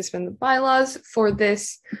to suspend the bylaws for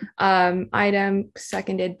this item,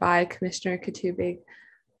 seconded by Commissioner Katubig.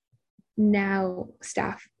 Now,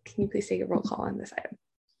 staff, can you please take a roll call on this item?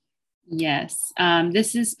 Yes,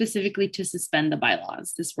 this is specifically to suspend the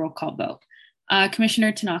bylaws, this roll call vote.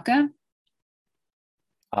 Commissioner Tanaka?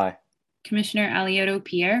 Aye. Commissioner Alioto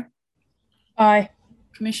Pierre? Aye.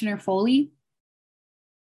 Commissioner Foley?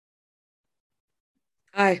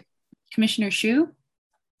 Aye. Commissioner Shu?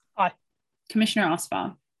 Aye. Commissioner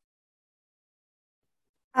Osbaugh?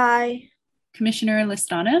 Aye. Commissioner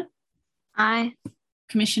Listana? Aye.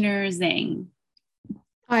 Commissioner Zhang?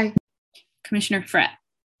 Aye. Commissioner Fret?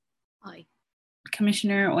 Aye.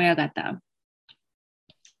 Commissioner Oyagata?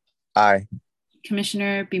 Aye.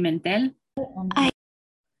 Commissioner Pimentel? Aye.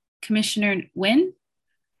 Commissioner Nguyen?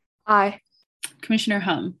 Aye. Commissioner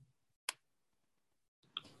Hum?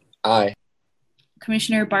 Aye.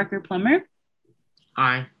 Commissioner Barker Plummer?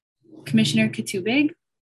 Aye. Commissioner Katubig?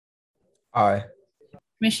 Aye.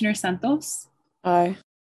 Commissioner Santos? Aye.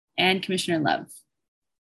 And Commissioner Love?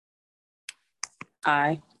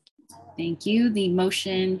 Aye. Thank you. The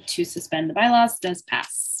motion to suspend the bylaws does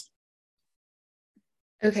pass.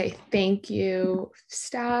 Okay, thank you,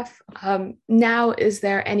 staff. Now, is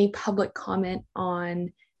there any public comment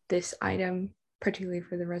on this item, particularly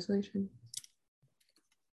for the resolution?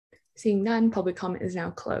 Seeing none, public comment is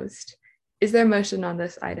now closed. Is there a motion on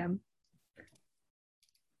this item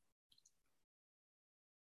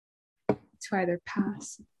to either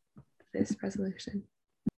pass this resolution?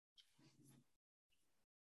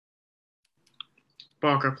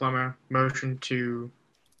 Barker Plummer, motion to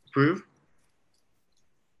approve.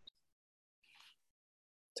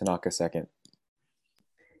 Tanaka, second.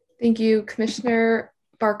 Thank you, Commissioner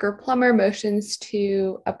Barker Plummer motions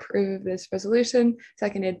to approve this resolution,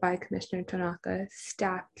 seconded by Commissioner Tanaka.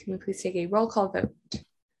 Staff, can we please take a roll call vote?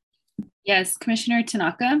 Yes, Commissioner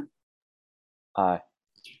Tanaka? Aye.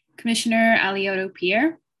 Commissioner Alioto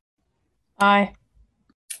Pierre? Aye.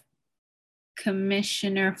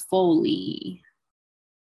 Commissioner Foley?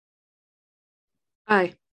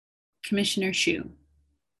 Aye. Commissioner Shu?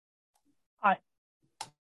 Aye.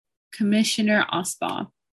 Commissioner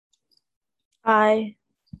Osbaugh? Aye.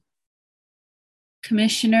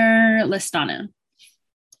 Commissioner Listana?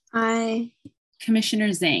 Aye. Commissioner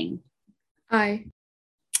Zhang? Aye.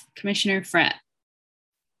 Commissioner Fret?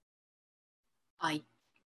 Aye.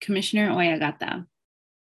 Commissioner Oyagata?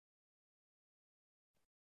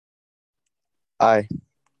 Aye.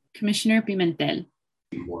 Commissioner Pimentel?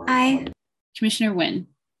 Aye. Commissioner Nguyen?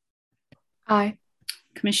 Aye.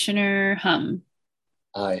 Commissioner Hum?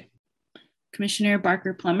 Aye. Commissioner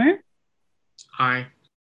Barker Plummer? Aye.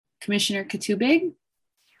 Commissioner Katubig?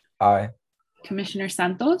 Aye. Commissioner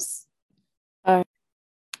Santos? Aye.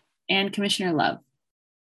 And Commissioner Love?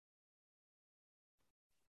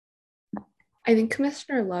 I think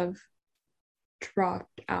Commissioner Love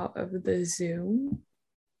dropped out of the Zoom.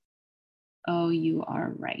 Oh, you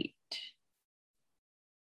are right.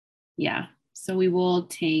 Yeah, so we will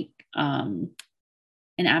take an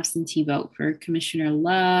absentee vote for Commissioner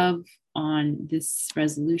Love on this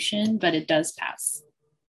resolution, but it does pass.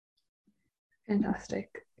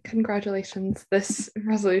 Fantastic. Congratulations. This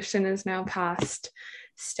resolution is now passed.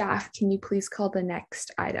 Staff, can you please call the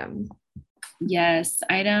next item? Yes,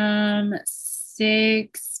 item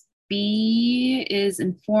 6B is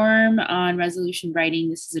inform on resolution writing.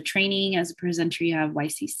 This is a training. As a presenter, you have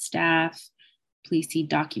YC staff. Please see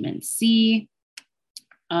document C.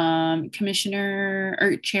 Commissioner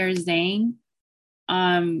or Chair Zhang,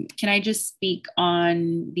 can I just speak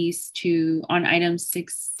on these two, on items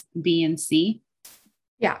 6B and C?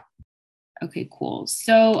 Yeah. Okay, cool.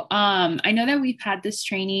 So I know that we've had this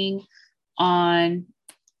training on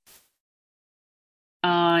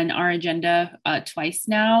our agenda twice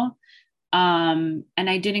now. And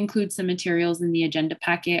I did include some materials in the agenda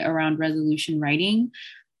packet around resolution writing.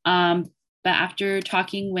 But after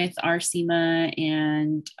talking with our Seema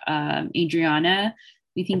and Adriana,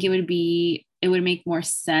 we think it would make more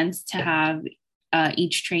sense to have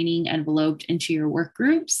each training enveloped into your work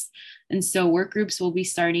groups. And so work groups will be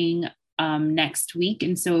starting next week.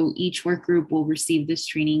 And so each work group will receive this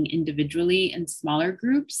training individually in smaller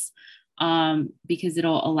groups because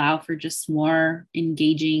it'll allow for just more of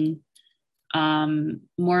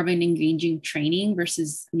an engaging training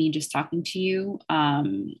versus me just talking to you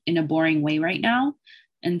in a boring way right now.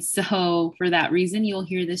 And so for that reason, you'll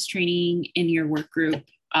hear this training in your work group,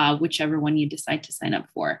 whichever one you decide to sign up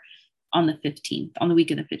for on the 15th, on the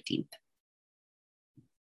week of the 15th.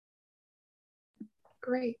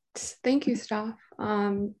 Great. Thank you, staff.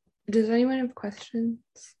 Does anyone have questions?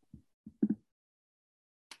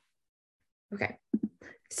 Okay.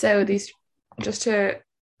 So just to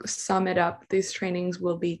sum it up, these trainings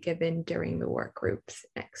will be given during the work groups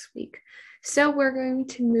next week. So we're going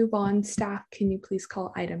to move on. Staff, can you please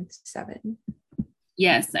call item 7?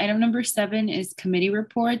 Yes, item number 7 is committee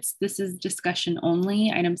reports. This is discussion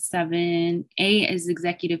only. Item 7A is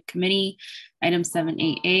executive committee. Item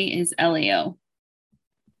 7AA is LAO.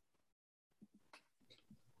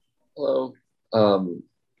 Hello.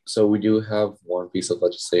 So we do have one piece of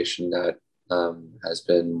legislation that has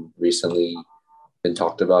been recently been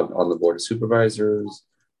talked about on the Board of Supervisors,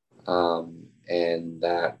 and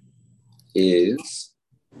that is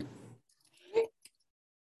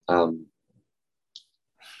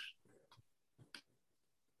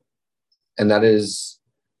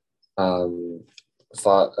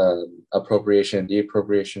appropriation and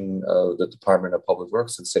deappropriation of the Department of Public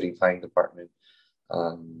Works and City Planning Department.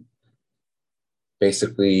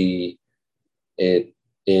 Basically, it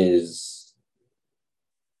is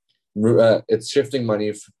it's shifting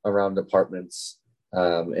money around departments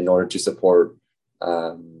in order to support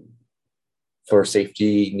for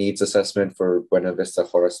safety needs assessment for Buena Vista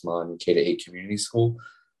Horaceman K-8 Community School.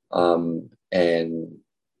 And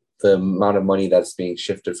the amount of money that's being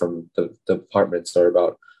shifted from the departments are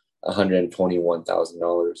about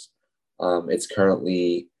 $121,000. It's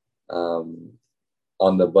currently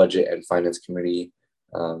on the Budget and Finance Committee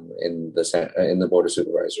in the Board of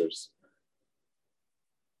Supervisors.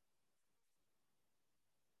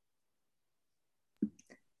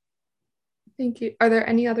 Thank you. Are there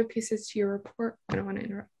any other pieces to your report? I don't want to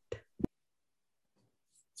interrupt.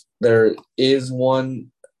 There is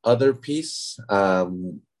one other piece,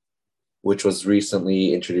 which was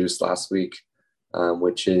recently introduced last week,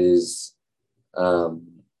 which is the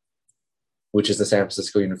San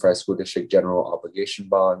Francisco Unified School District General Obligation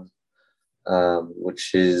Bond,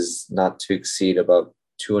 which is not to exceed about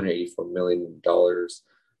 $284 million.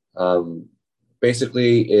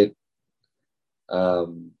 Basically, it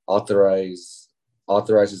authorizes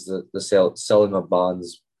the selling of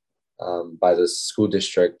bonds by the school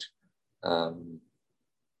district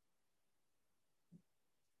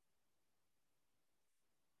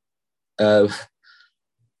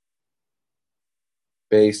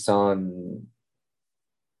based on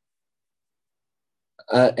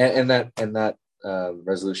and that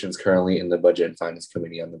resolution is currently in the Budget and Finance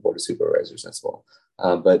Committee on the Board of Supervisors as well.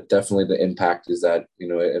 But definitely the impact is that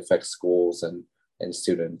it affects schools and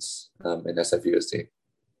students in SFUSD.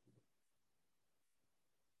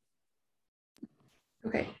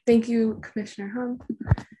 Okay, thank you, Commissioner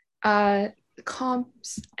Hung.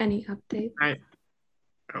 Comps, any updates?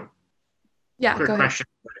 Yeah, quick go question,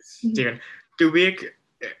 Stephen.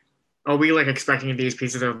 Are we expecting these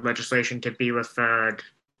pieces of legislation to be referred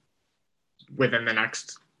within the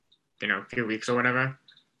next, few weeks or whatever,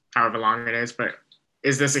 however long it is? But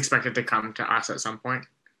is this expected to come to us at some point?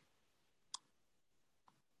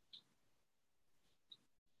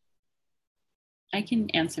 I can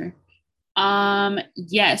answer.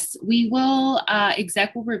 Yes, we will.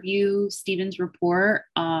 Exec will review Stephen's report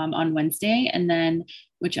on Wednesday, and then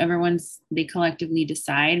whichever ones they collectively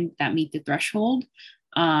decide that meet the threshold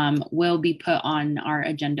will be put on our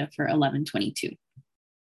agenda for 11/22.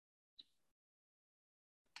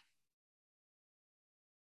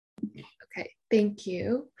 Okay, thank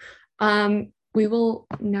you. We will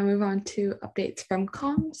now move on to updates from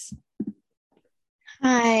comms.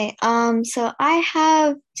 Hi, so I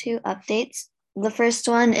have 2 updates. The first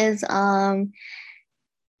one is just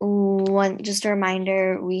a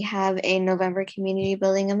reminder, we have a November community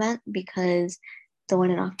building event because the one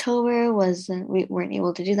in October we weren't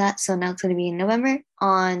able to do that. So now it's going to be in November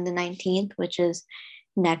on the 19th, which is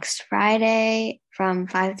next Friday from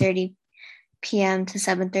 5:30 p.m. to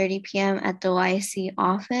 7:30 p.m. at the YC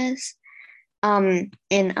office. in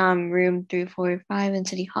room 345 in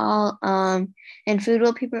City Hall. And food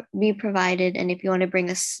will be provided. And if you want to bring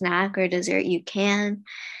a snack or dessert, you can.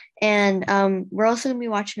 And we're also going to be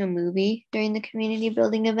watching a movie during the community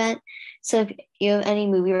building event. So if you have any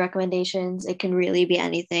movie recommendations, it can really be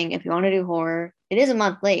anything. If you want to do horror, it is a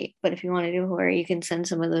month late, but if you want to do horror, you can send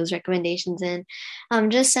some of those recommendations in.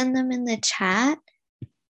 Just send them in the chat.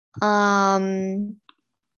 And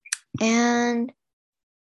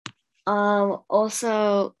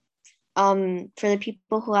also, for the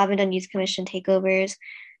people who haven't done youth commission takeovers,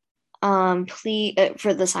 please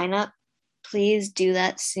for the sign up, please do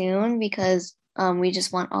that soon because we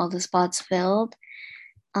just want all the spots filled.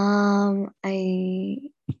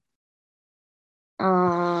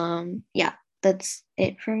 Yeah, that's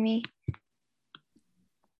it for me.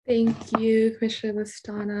 Thank you, Commissioner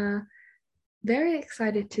Listana. Very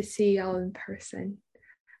excited to see y'all in person.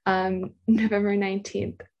 November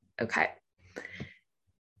 19th. Okay.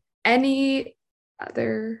 Any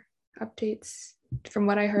other updates? From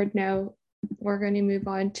what I heard, no. We're going to move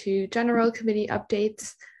on to general committee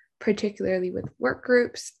updates, particularly with work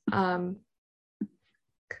groups.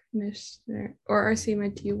 Commissioner or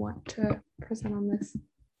Arsima, do you want to present on this?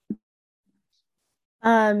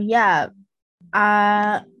 Yeah.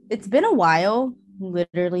 It's been a while,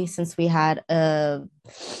 literally, since we had a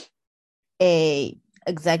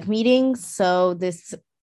exec meeting, so this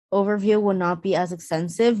overview will not be as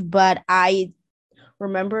extensive, but I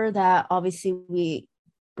remember that obviously we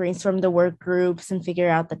brainstorm the work groups and figure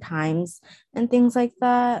out the times and things like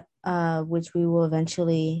that, which we will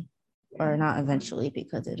eventually, or not eventually,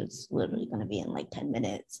 because it is literally going to be in like 10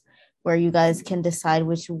 minutes, where you guys can decide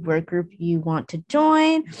which work group you want to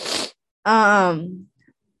join. And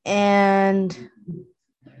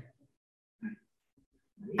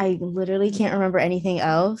I literally can't remember anything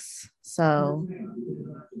else. So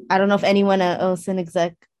I don't know if anyone else in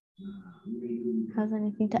exec has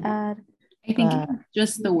anything to add. I think it's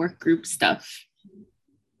just the work group stuff.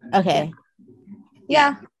 Okay.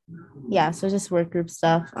 Yeah. So just work group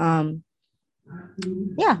stuff.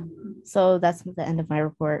 Yeah. So that's the end of my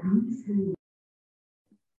report.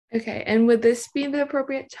 Okay. And would this be the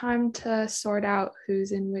appropriate time to sort out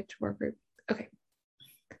who's in which work group? Okay.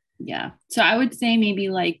 Yeah. So I would say maybe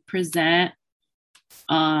like present,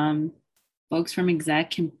 folks from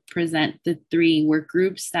exec can present the 3 work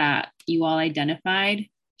groups that you all identified,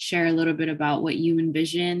 share a little bit about what you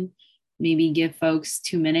envision, maybe give folks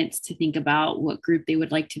 2 minutes to think about what group they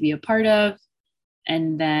would like to be a part of.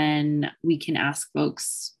 And then we can ask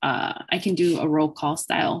folks, I can do a roll call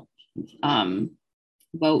style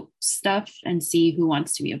vote stuff and see who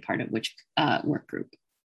wants to be a part of which work group.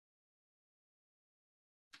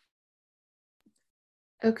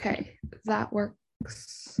 Okay, that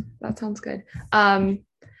works. That sounds good. I'm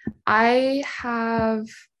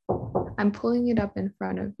pulling it up in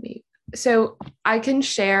front of me. So I can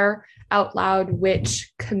share out loud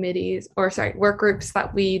which work groups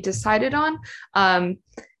that we decided on. And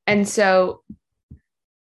so,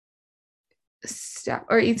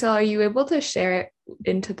 or Itzel, are you able to share it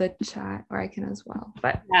into the chat, or I can as well?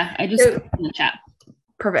 But yeah, I just put in the chat.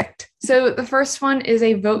 Perfect. So the first one is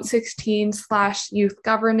a Vote 16/youth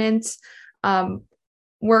governance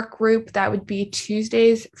work group that would be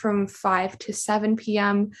Tuesdays from 5 to 7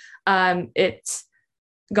 p.m. It's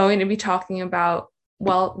going to be talking about,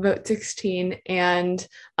 Vote 16 and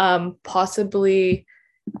possibly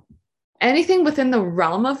anything within the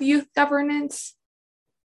realm of youth governance.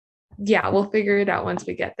 Yeah, we'll figure it out once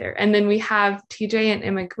we get there. And then we have TJ and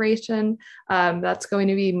immigration. That's going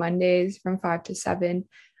to be Mondays from 5 to 7.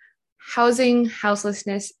 Housing,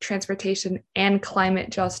 houselessness, transportation, and climate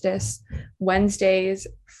justice, Wednesdays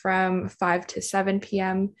from 5 to 7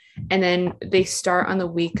 p.m. And then they start on the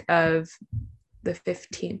week of the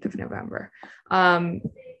 15th of November.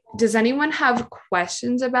 Does anyone have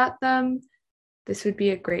questions about them? This would be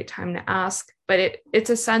a great time to ask, but it's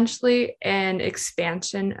essentially an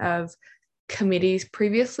expansion of committees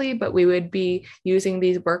previously, but we would be using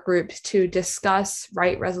these work groups to discuss,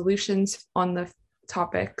 write resolutions on the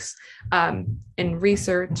topics, and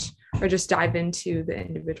research, or just dive into the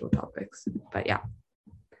individual topics. But yeah,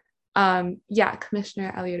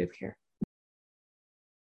 Commissioner Elliott here.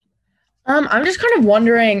 I'm just kind of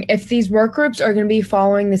wondering if these work groups are going to be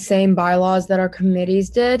following the same bylaws that our committees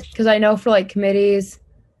did, because I know for like committees,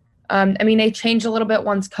 they changed a little bit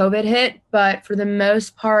once COVID hit, but for the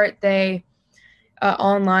most part, they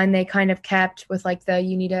online they kind of kept with like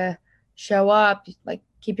you need to show up, like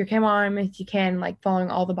keep your camera on if you can, like following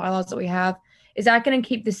all the bylaws that we have. Is that going to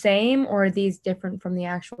keep the same, or are these different from the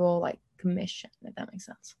actual like commission, if that makes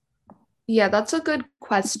sense? Yeah, that's a good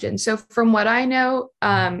question. So from what I know,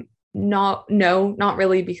 not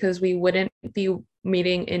really, because we wouldn't be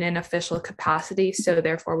meeting in an official capacity, so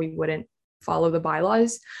therefore we wouldn't follow the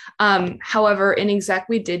bylaws. However, in exec,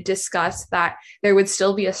 we did discuss that there would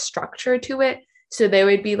still be a structure to it. So there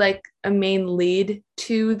would be like a main lead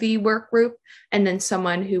to the work group, and then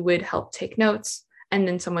someone who would help take notes, and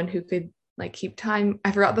then someone who could like keep time.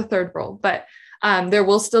 I forgot the third role, but there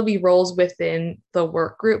will still be roles within the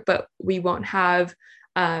work group, but we won't have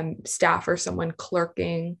staff or someone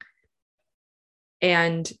clerking,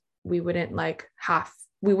 and we wouldn't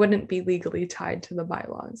be legally tied to the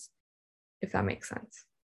bylaws, if that makes sense.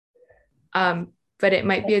 But it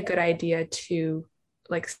might be a good idea to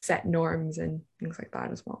like set norms and things like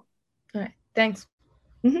that as well. All right, thanks.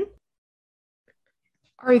 Mm-hmm.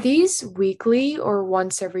 Are these weekly or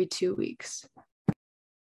once every 2 weeks?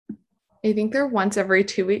 I think they're once every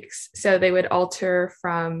 2 weeks. So they would alter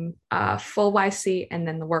from full YC and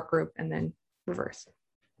then the work group and then reverse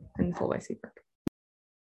and full YC work.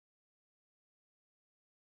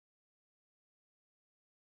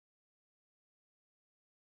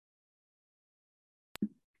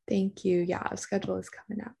 Thank you. Yeah, a schedule is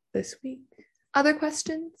coming out this week. Other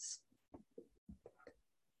questions?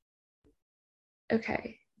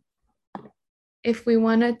 Okay. If we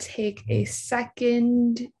want to take a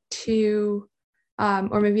second to,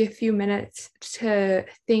 or maybe a few minutes to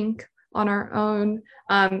think on our own,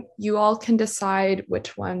 you all can decide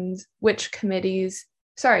which committees,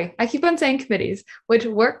 sorry, I keep on saying committees, which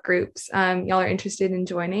work groups y'all are interested in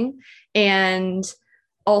joining, and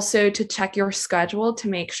also to check your schedule to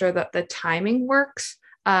make sure that the timing works.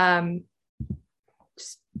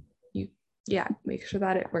 Make sure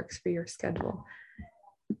that it works for your schedule.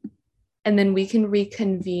 And then we can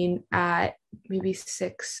reconvene at maybe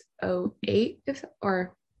 6:08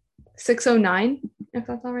 or 6:09, if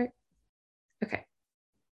that's all right. Okay.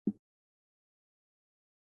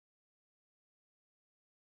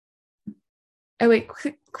 Oh wait,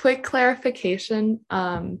 quick clarification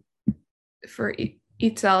for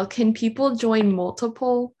Itzel. Can people join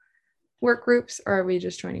multiple work groups, or are we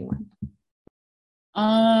just joining one?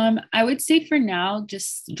 I would say for now,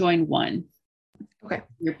 just join one. Okay.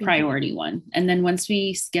 Your priority one. And then once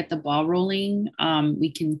we get the ball rolling,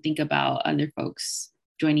 we can think about other folks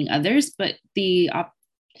joining others, but the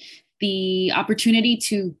opportunity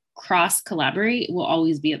to cross collaborate will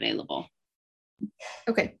always be available.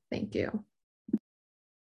 Okay, thank you.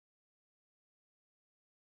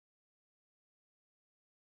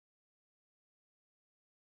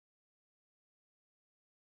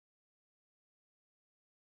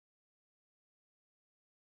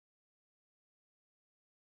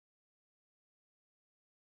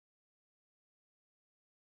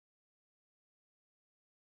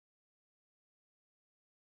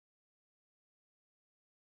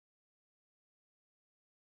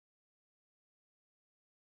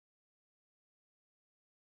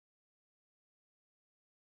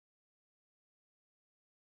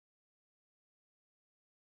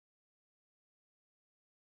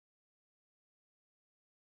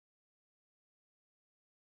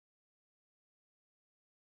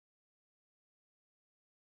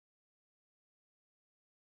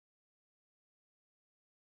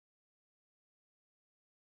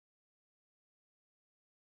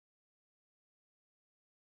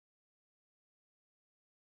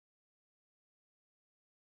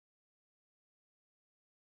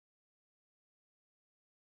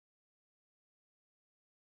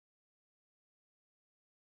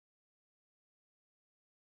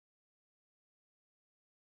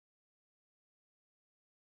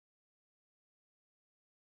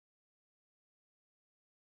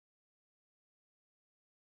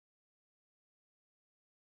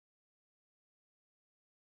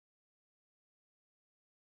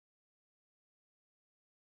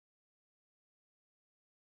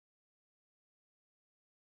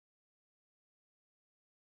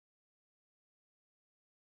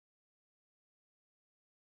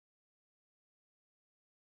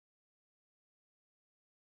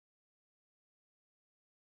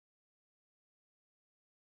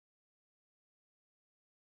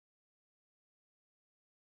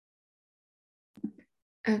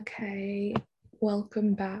 Okay,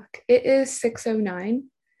 welcome back. It is 6:09.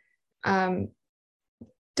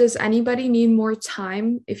 Does anybody need more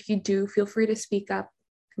time? If you do, feel free to speak up.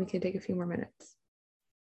 We can take a few more minutes.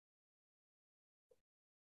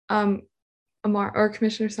 Amar or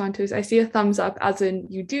Commissioner Santos, I see a thumbs up, as in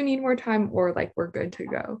you do need more time, or like we're good to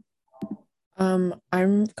go.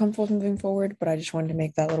 I'm comfortable moving forward, but I just wanted to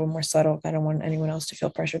make that a little more subtle. I don't want anyone else to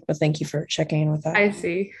feel pressured, but thank you for checking in with that. I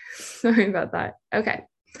see. Sorry about that. Okay.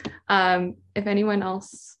 If anyone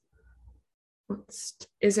else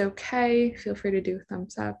is okay, feel free to do a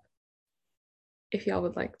thumbs up. If y'all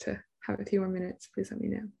would like to have a few more minutes, please let me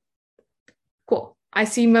know. Cool. I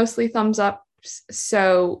see mostly thumbs up,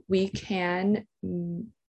 so we can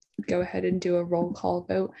go ahead and do a roll call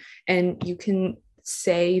vote, and you can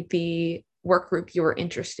say the work group you are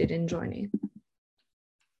interested in joining.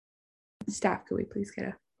 Staff, could we please get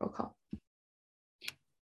a roll call?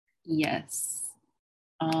 Yes.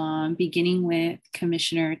 Beginning with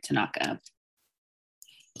Commissioner Tanaka.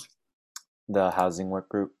 The housing work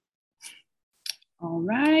group. All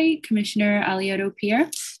right. Commissioner Alioto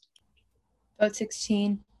Pierre. Vote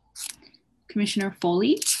 16. Commissioner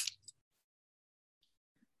Foley.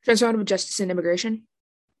 Transformative Justice and Immigration.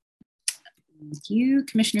 Thank you.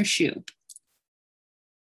 Commissioner Shu.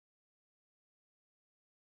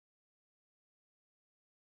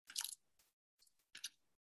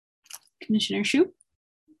 Commissioner Shu.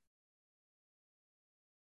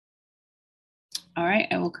 All right,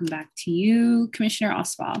 I will come back to you. Commissioner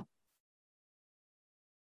Oswald.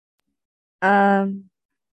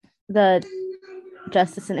 The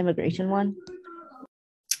Justice and Immigration one.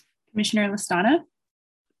 Commissioner Listana.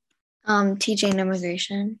 TJ and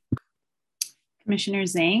Immigration. Commissioner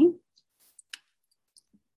Zhang.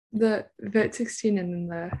 The vote 16 and then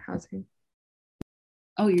the housing.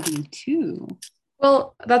 Oh, you're doing two.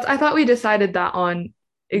 Well, I thought we decided that on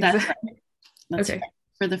That's okay. Right.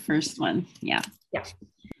 For the first one. Yeah.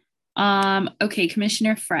 Okay,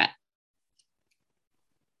 Commissioner Frett.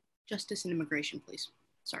 Justice and Immigration, please.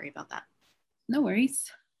 Sorry about that. No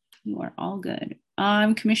worries. You are all good.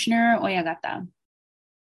 Commissioner Oyagata.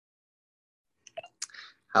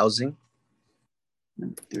 Housing.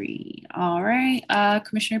 Number 3. All right.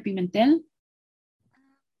 Commissioner Pimentel.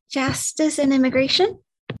 Justice and Immigration.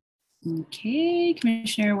 Okay.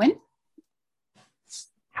 Commissioner Nguyen.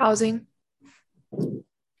 Housing.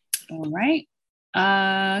 All right.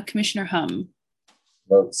 Commissioner Hum.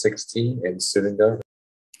 Vote 16 in student government.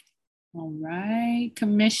 All right.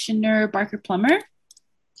 Commissioner Barker Plummer.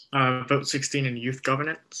 Vote 16 in youth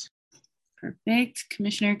governance. Perfect.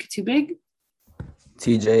 Commissioner Katubig.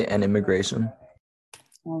 TJ and immigration.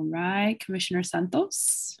 All right. Commissioner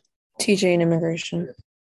Santos. TJ and Immigration.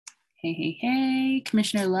 Hey.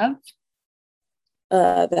 Commissioner Love.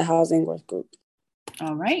 The housing work group.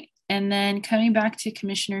 All right. And then coming back to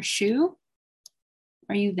Commissioner Shu.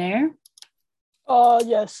 Are you there?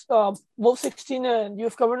 Yes. Vote 16 and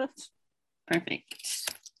youth governance. Perfect.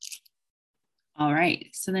 All right.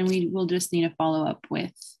 So then we will just need to follow up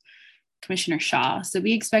with Commissioner Shaw. So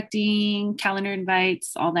be expecting calendar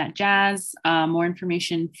invites, all that jazz. More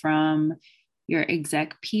information from your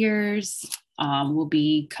exec peers will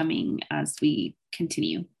be coming as we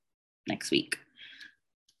continue next week.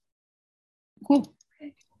 Cool.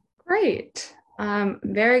 Great.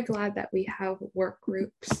 Very glad that we have work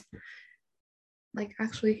groups like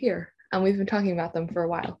actually here, and we've been talking about them for a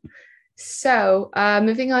while. So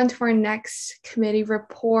moving on to our next committee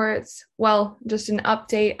reports. Well, just an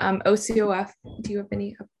update. OCOF, do you have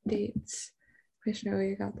any updates? Commissioner,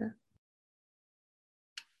 you got that?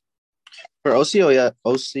 For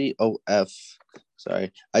OCOF,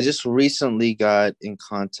 sorry, I just recently got in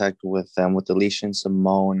contact with them, with Alicia and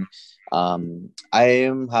Simone. I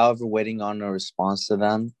am, however, waiting on a response to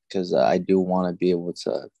them because I do want to be able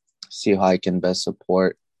to see how I can best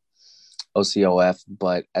support OCOF.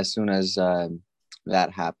 But as soon as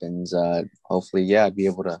that happens, hopefully, I'd be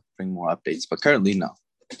able to bring more updates. But currently, no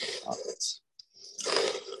updates.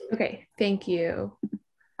 Okay, thank you.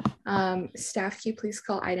 Staff, can you please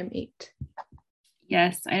call item 8?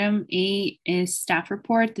 Yes, item 8 is staff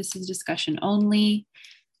report. This is discussion only.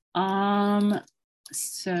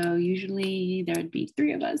 So usually there would be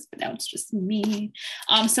 3 of us, but now it's just me.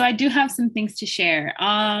 So I do have some things to share.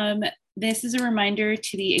 This is a reminder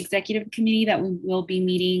to the executive committee that we will be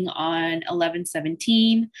meeting on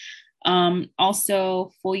 11/17.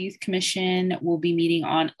 Also, Full Youth Commission will be meeting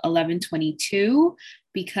on 11/22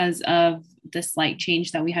 because of the slight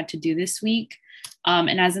change that we had to do this week.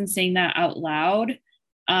 And as I'm saying that out loud,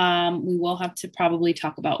 we will have to probably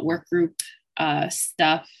talk about work group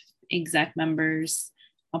stuff, exec members.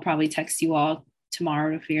 I'll probably text you all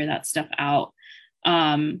tomorrow to figure that stuff out.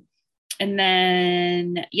 And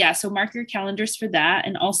then, so mark your calendars for that.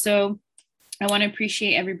 And also, I want to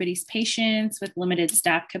appreciate everybody's patience with limited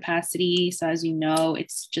staff capacity. So as you know,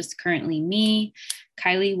 it's just currently me.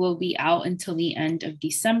 Kylie will be out until the end of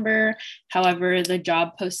December. However, the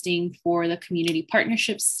job posting for the community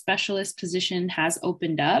partnerships specialist position has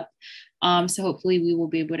opened up. So hopefully we will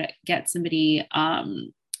be able to get somebody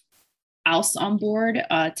else on board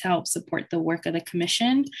to help support the work of the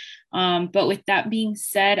commission. But with that being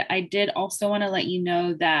said, I did also want to let you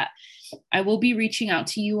know that I will be reaching out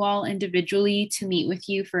to you all individually to meet with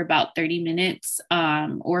you for about 30 minutes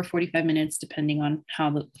or 45 minutes, depending on how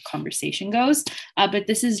the conversation goes. But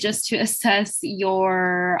this is just to assess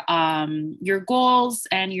your goals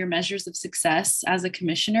and your measures of success as a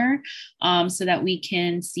commissioner, so that we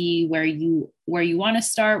can see where you want to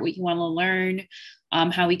start, what you want to learn,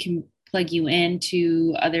 how we can plug you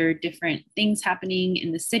into other different things happening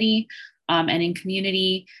in the city and in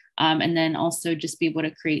community. And then also just be able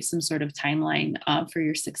to create some sort of timeline for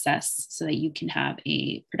your success so that you can have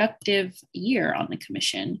a productive year on the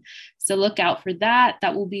commission. So look out for that.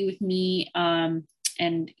 That will be with me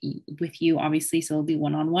and with you, obviously, so it'll be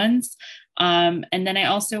one-on-ones. And then I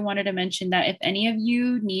also wanted to mention that if any of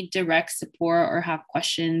you need direct support or have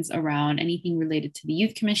questions around anything related to the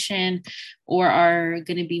Youth Commission, or are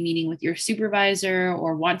going to be meeting with your supervisor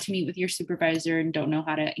or want to meet with your supervisor and don't know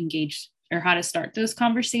how to engage or how to start those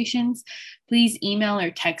conversations, please email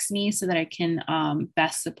or text me so that I can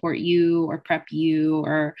best support you or prep you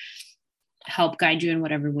or help guide you in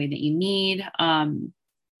whatever way that you need.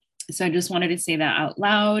 So I just wanted to say that out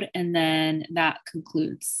loud, and then that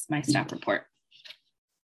concludes my staff report.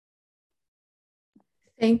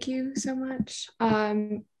 Thank you so much.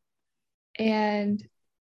 And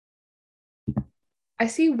I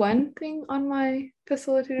see one thing on my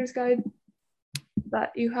facilitator's guide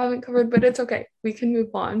that you haven't covered, but it's okay. We can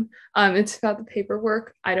move on. It's about the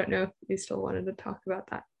paperwork. I don't know if you still wanted to talk about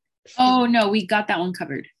that. Oh, no, we got that one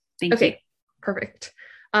covered. Thank you. Perfect.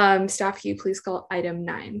 Staff, can you please call item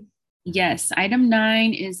 9? Yes, item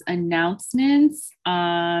 9 is announcements,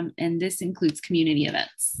 and this includes community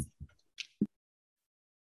events.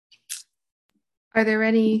 Are there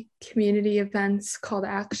any community events, call to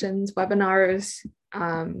actions, webinars,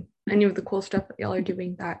 any of the cool stuff that y'all are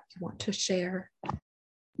doing that you want to share?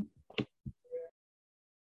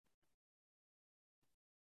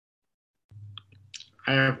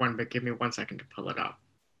 I have one, but give me 1 second to pull it up.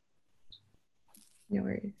 No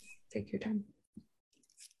worries. Take your time.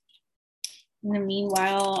 In the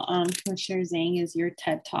meanwhile, Commissioner Zhang, is your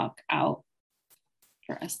TED Talk out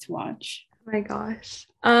for us to watch? Oh my gosh.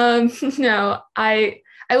 No, I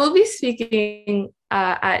will be speaking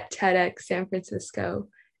at TEDx San Francisco.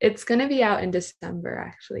 It's going to be out in December,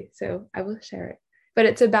 actually, so I will share it. But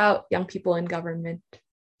it's about young people in government.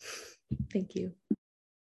 Thank you.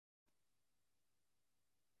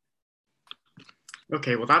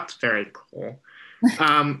 Okay, well, that's very cool.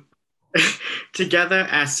 Together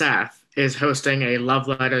SF is hosting a Love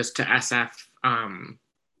Letters to SF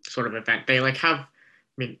sort of event. They have, I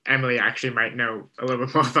mean, Emily actually might know a little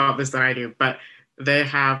bit more about this than I do, but they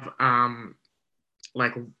have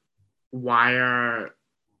wire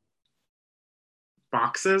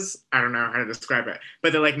boxes. I don't know how to describe it,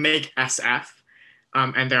 but they make SF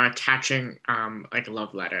and they're attaching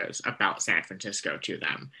love letters about San Francisco to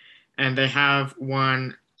them. And they have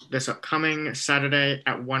one this upcoming Saturday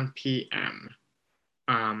at 1 p.m.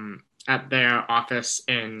 At their office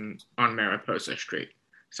on Mariposa Street.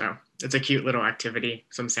 So it's a cute little activity,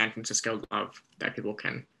 some San Francisco love that people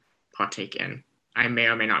can partake in. I may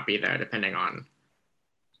or may not be there depending on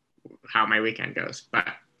how my weekend goes, but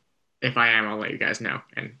if I am, I'll let you guys know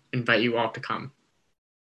and invite you all to come.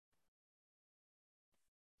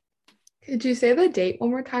 Could you say the date one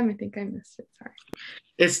more time? I think I missed it, sorry.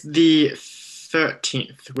 It's the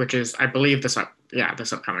 13th, which is, I believe, this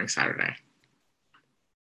upcoming Saturday.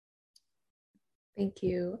 Thank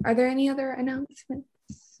you. Are there any other announcements?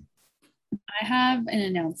 I have an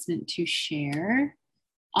announcement to share.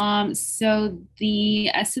 So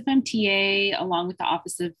the SFMTA, along with the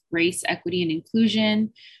Office of Race, Equity, and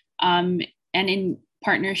Inclusion, and in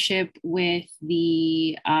partnership with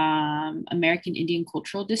the American Indian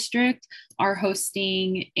Cultural District, are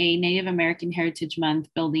hosting a Native American Heritage Month,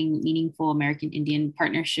 building meaningful American Indian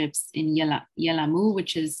partnerships in Yelamu,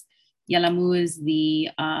 Yelamu is the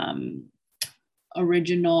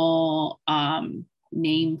original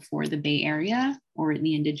name for the Bay Area, or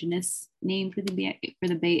the indigenous name for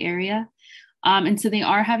the Bay Area. And so they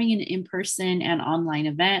are having an in-person and online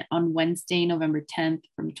event on Wednesday, November 10th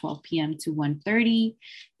from 12 p.m. to 1:30.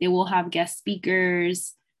 They will have guest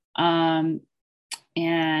speakers and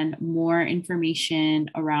more information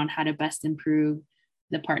around how to best improve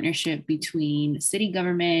the partnership between city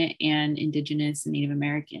government and Indigenous and Native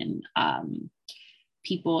American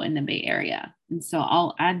people in the Bay Area. And so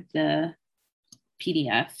I'll add the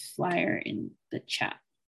PDF flyer in the chat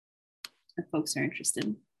if folks are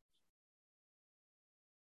interested.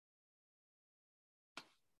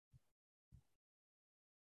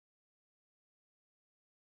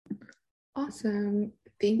 Awesome.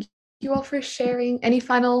 Thank you all for sharing. Any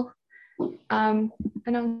final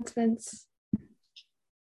announcements?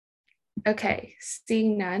 Okay,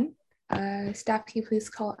 seeing none. Staff, can you please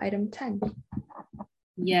call item 10?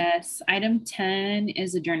 Yes, item 10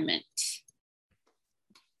 is adjournment.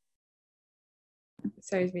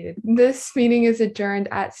 Sorry, it's muted. This meeting is adjourned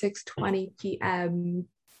at 6:20 p.m.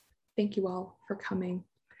 Thank you all for coming.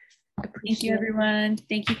 Thank you, everyone.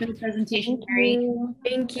 Thank you for the presentation, Mary.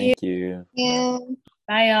 Thank you. Thank you. Yeah.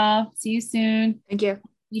 Bye, y'all. See you soon. Thank you.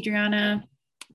 Adriana.